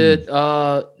 Is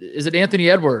it Anthony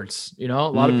Edwards? You know, a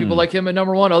lot of people like him at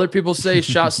number 1. Other people say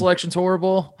shot selection's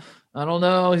horrible. I don't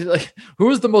know. He's like, who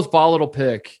is the most volatile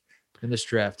pick in this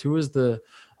draft? Who is the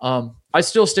I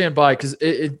still stand by, because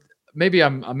maybe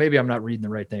I'm not reading the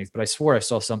right things, but I swore I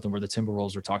saw something where the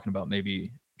Timberwolves were talking about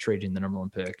maybe trading the number 1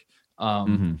 pick.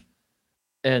 And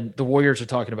the Warriors are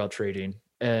talking about trading.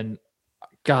 And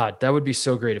God, that would be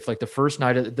so great if, like, the first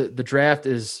night of the draft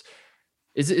is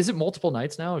it multiple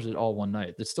nights now, or is it all one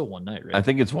night? It's still one night, right? I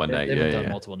think it's one night. They haven't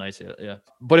done multiple nights yet. Yeah.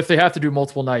 But if they have to do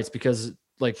multiple nights, because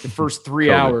like the first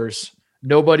 3 hours,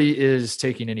 nobody is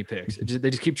taking any picks. They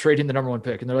just keep trading the number 1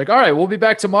 pick. And they're like, all right, we'll be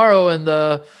back tomorrow. And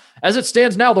as it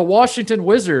stands now, the Washington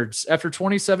Wizards, after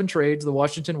 27 trades, the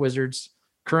Washington Wizards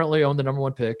currently own the number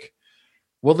 1 pick.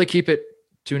 Will they keep it?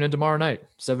 Tune in tomorrow night,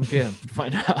 7 p.m. to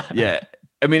find out. Yeah.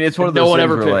 I mean, it's one of those things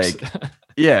where, like,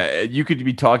 yeah, you could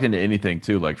be talking to anything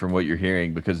too, like, from what you're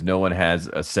hearing, because no one has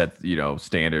a set,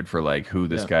 standard for like who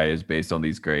this guy is based on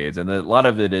these grades. And a lot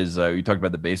of it is, you talked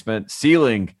about the basement.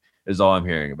 Ceiling is all I'm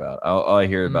hearing about. All I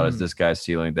hear about is this guy's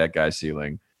ceiling, that guy's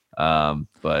ceiling.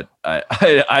 But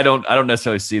I don't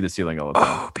necessarily see the ceiling all the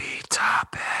time. Obi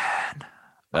Toppin.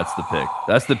 That's the pick.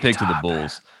 That's the pick to the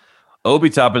Bulls.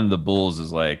 Obi Toppin to the Bulls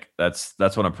is like, that's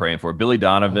what I'm praying for. Billy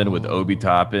Donovan with Obi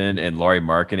Toppin and Lauri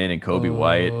Markkanen and Kobe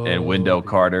White and Wendell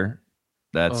Carter.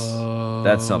 That's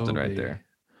something right there.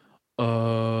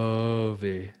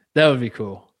 Obi. That would be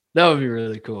cool. That would be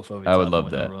really cool if Obi I would Toppin love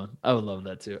went that. number 1. I would love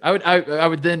that too. I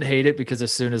would then hate it, because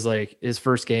as soon as, like, his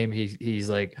first game,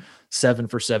 he's like 7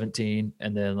 for 17,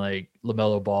 and then like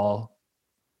LaMelo Ball,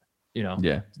 is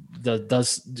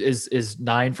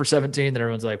 9 for 17. Then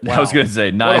everyone's like, wow. I was gonna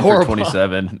say 9 for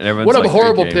 27. And everyone's what a like,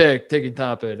 horrible pick taking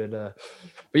Toppin. And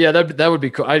but yeah, that would be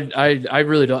cool. I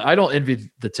really don't envy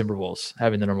the Timberwolves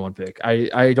having the number 1 pick.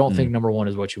 I don't think number 1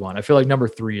 is what you want. I feel like number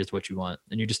 3 is what you want,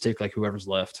 and you just take like whoever's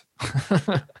left.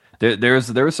 There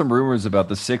were some rumors about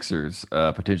the Sixers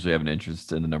potentially having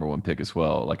interest in the number 1 pick as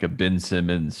well, like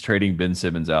trading Ben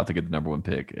Simmons out to get the number 1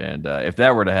 pick. And if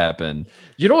that were to happen,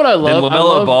 you know what I love? Then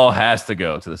LaMelo Ball has to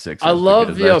go to the Sixers. I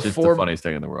love that's just the funniest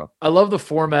thing in the world. I love the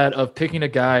format of picking a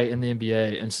guy in the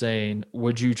NBA and saying,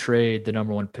 would you trade the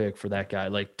number 1 pick for that guy?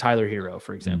 Like Tyler Hero,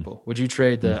 for example. Would you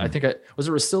trade I think was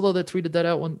it Russillo that tweeted that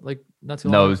out one, like, not too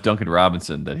long ago? No, it was Duncan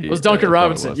Robinson It was Duncan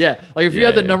Robinson. Yeah. Like, if you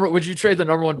had the number, would you trade the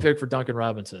number 1 pick for Duncan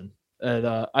Robinson? And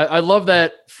I love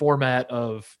that format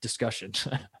of discussion.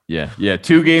 Yeah.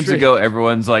 2 games ago,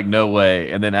 everyone's like, no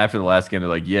way. And then after the last game, they're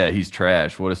like, yeah, he's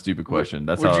trash. What a stupid question.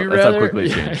 That's how quickly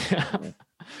it changed. Yeah.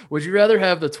 Would you rather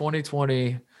have the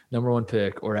 2020 number 1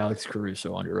 pick or Alex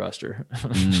Caruso on your roster?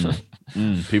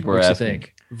 People are asking.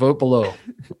 Think? Vote below.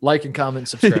 Like and comment,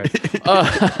 subscribe.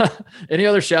 Any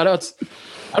other shout outs?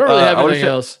 I don't really have anything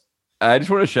else. I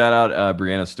just want to shout out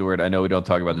Brianna Stewart. I know we don't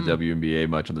talk about the WNBA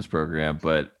much on this program,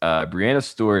 but Brianna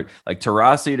Stewart, like,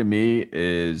 Taurasi to me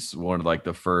is one of like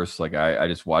the first, like, I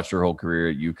just watched her whole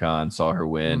career at UConn, saw her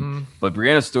win. But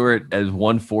Brianna Stewart has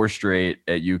won 4 straight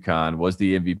at UConn, was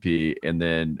the MVP, and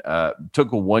then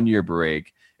took a 1-year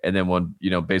break, and then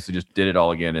basically just did it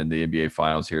all again in the NBA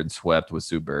Finals here and swept with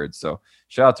Sue Bird. So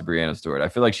shout out to Brianna Stewart. I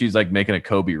feel like she's like making a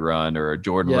Kobe run or a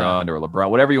Jordan run or a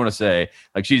LeBron, whatever you want to say.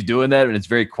 Like, she's doing that, and it's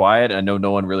very quiet. I know no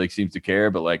one really seems to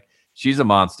care, but like, she's a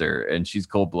monster and she's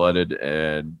cold-blooded,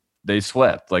 and they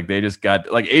swept. Like, they just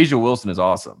got, like, Asia Wilson is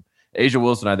awesome. Asia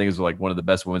Wilson, I think, is like one of the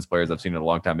best women's players I've seen in a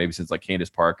long time, maybe since like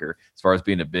Candace Parker, as far as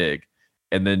being a big.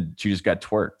 And then she just got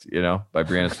twerked, by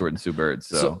Brianna Stewart and Sue Bird.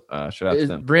 So shout out to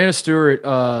them. Brianna Stewart,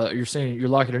 you're saying you're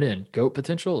locking it in. GOAT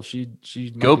potential? She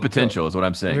GOAT potential is what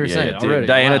I'm saying. Saying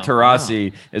Diana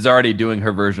Taurasi is already doing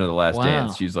her version of The Last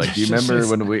Dance. She's like, do you remember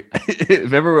when we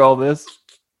remember all this?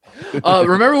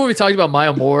 Remember when we talked about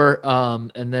Maya Moore?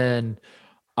 And then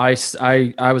I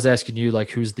was asking you, like,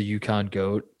 who's the UConn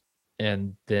GOAT?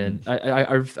 And then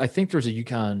I think there's a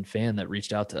UConn fan that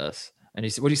reached out to us. And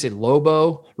what do you say,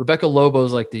 Lobo? Rebecca Lobo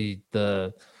is like the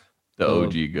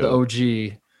OG The OG.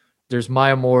 There's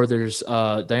Maya Moore, there's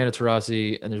Diana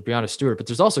Taurasi, and there's Brianna Stewart, but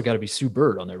there's also got to be Sue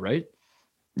Bird on there, right?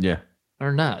 Yeah.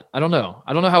 Or not? I don't know.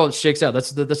 I don't know how it shakes out.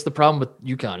 That's the problem with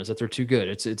UConn is that they're too good.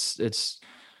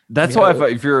 That's why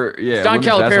if you're John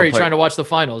Calipari trying to watch the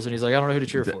finals and he's like, I don't know who to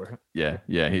cheer for.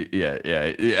 Ariama's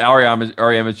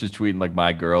just tweeting like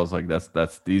my girls, like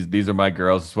these are my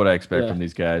girls. That's what I expect from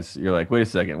these guys. You're like, wait a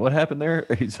second, what happened there?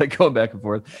 He's like going back and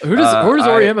forth. Who does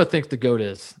Ariama think the GOAT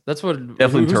is? That's what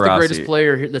definitely who's the greatest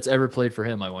player that's ever played for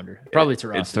him, I wonder. Probably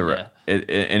Taurasi. It's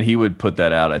and he would put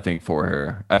that out, I think, for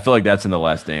her. I feel like that's in The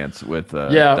Last Dance with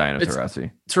Diana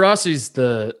Taurasi. Taurasi's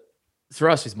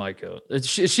my GOAT.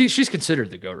 She's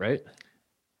considered the GOAT, right?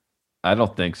 I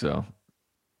don't think so.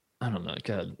 I don't know.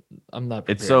 God, I'm not.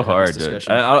 It's so hard, dude.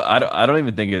 I don't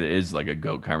even think it is like a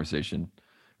GOAT conversation,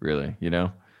 really. You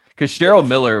know, because Cheryl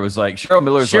Miller is like it's like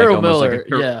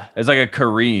a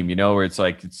Kareem, you know, where it's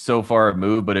like it's so far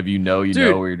removed, but if you know,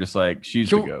 where you're just like she's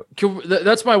the GOAT.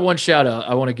 That's my one shout out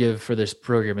I want to give for this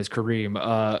program is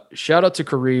Kareem. Shout out to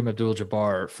Kareem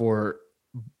Abdul-Jabbar for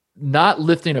not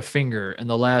lifting a finger in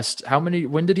the last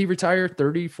when did he retire?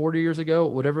 30, 40 years ago,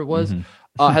 whatever it was.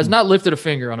 Has not lifted a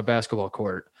finger on a basketball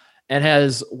court and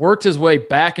has worked his way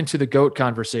back into the GOAT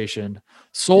conversation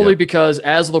solely because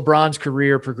as LeBron's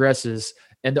career progresses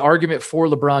and the argument for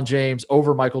LeBron James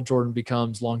over Michael Jordan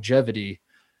becomes longevity,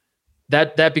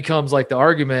 that becomes like the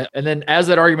argument. And then as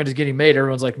that argument is getting made,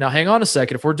 everyone's like, now hang on a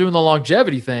second. If we're doing the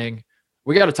longevity thing,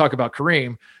 we got to talk about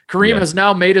Kareem. Kareem has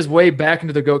now made his way back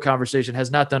into the GOAT conversation, has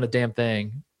not done a damn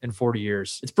thing in 40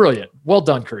 years. It's brilliant. Well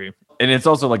done, Kareem. And it's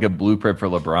also like a blueprint for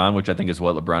LeBron, which I think is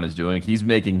what LeBron is doing. He's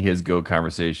making his GOAT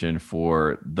conversation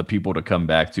for the people to come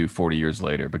back to 40 years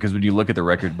later. Because when you look at the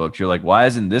record books, you're like, why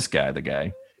isn't this guy the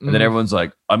guy? And then everyone's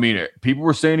like, I mean, people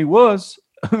were saying he was.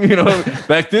 You know,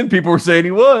 back then people were saying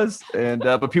he was, and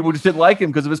but people just didn't like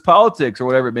him because of his politics or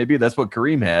whatever it may be. That's what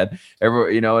Kareem had.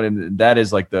 And that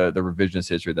is like the revisionist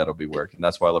history that'll be worked, and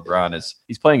that's why LeBron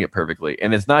he's playing it perfectly.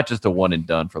 And it's not just a one and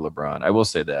done for LeBron. I will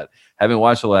say that, having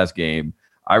watched the last game,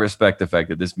 I respect the fact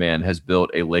that this man has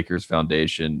built a Lakers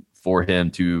foundation for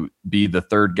him to be the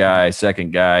third guy,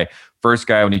 second guy, first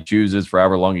guy when he chooses for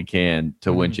however long he can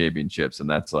to win championships, and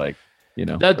that's like. You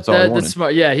know, that's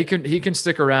smart. Yeah, he can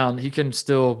stick around. He can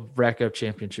still rack up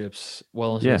championships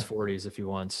well into his 40s if he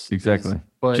wants. Exactly.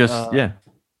 But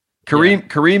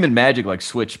Kareem and Magic like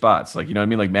switch spots. Like, you know what I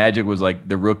mean? Like Magic was like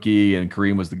the rookie and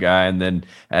Kareem was the guy. And then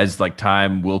as like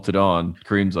time wilted on,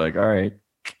 Kareem's like, all right,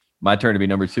 my turn to be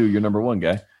number 2. You're number 1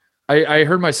 guy. I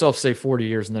heard myself say 40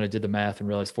 years, and then I did the math and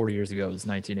realized 40 years ago it was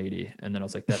 1980, and then I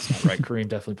was like, "That's not right." Kareem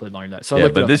definitely played longer than that. So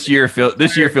but this year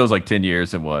feels like 10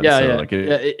 years and what? He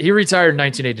retired in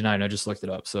 1989. I just looked it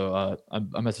up, so I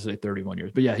meant to say 31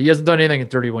 years, but yeah, he hasn't done anything in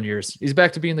 31 years. He's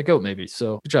back to being the GOAT, maybe.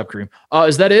 So good job, Kareem.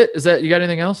 Is that it? Is that you got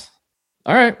anything else?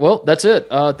 All right, well, that's it.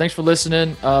 Thanks for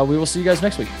listening. We will see you guys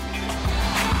next week.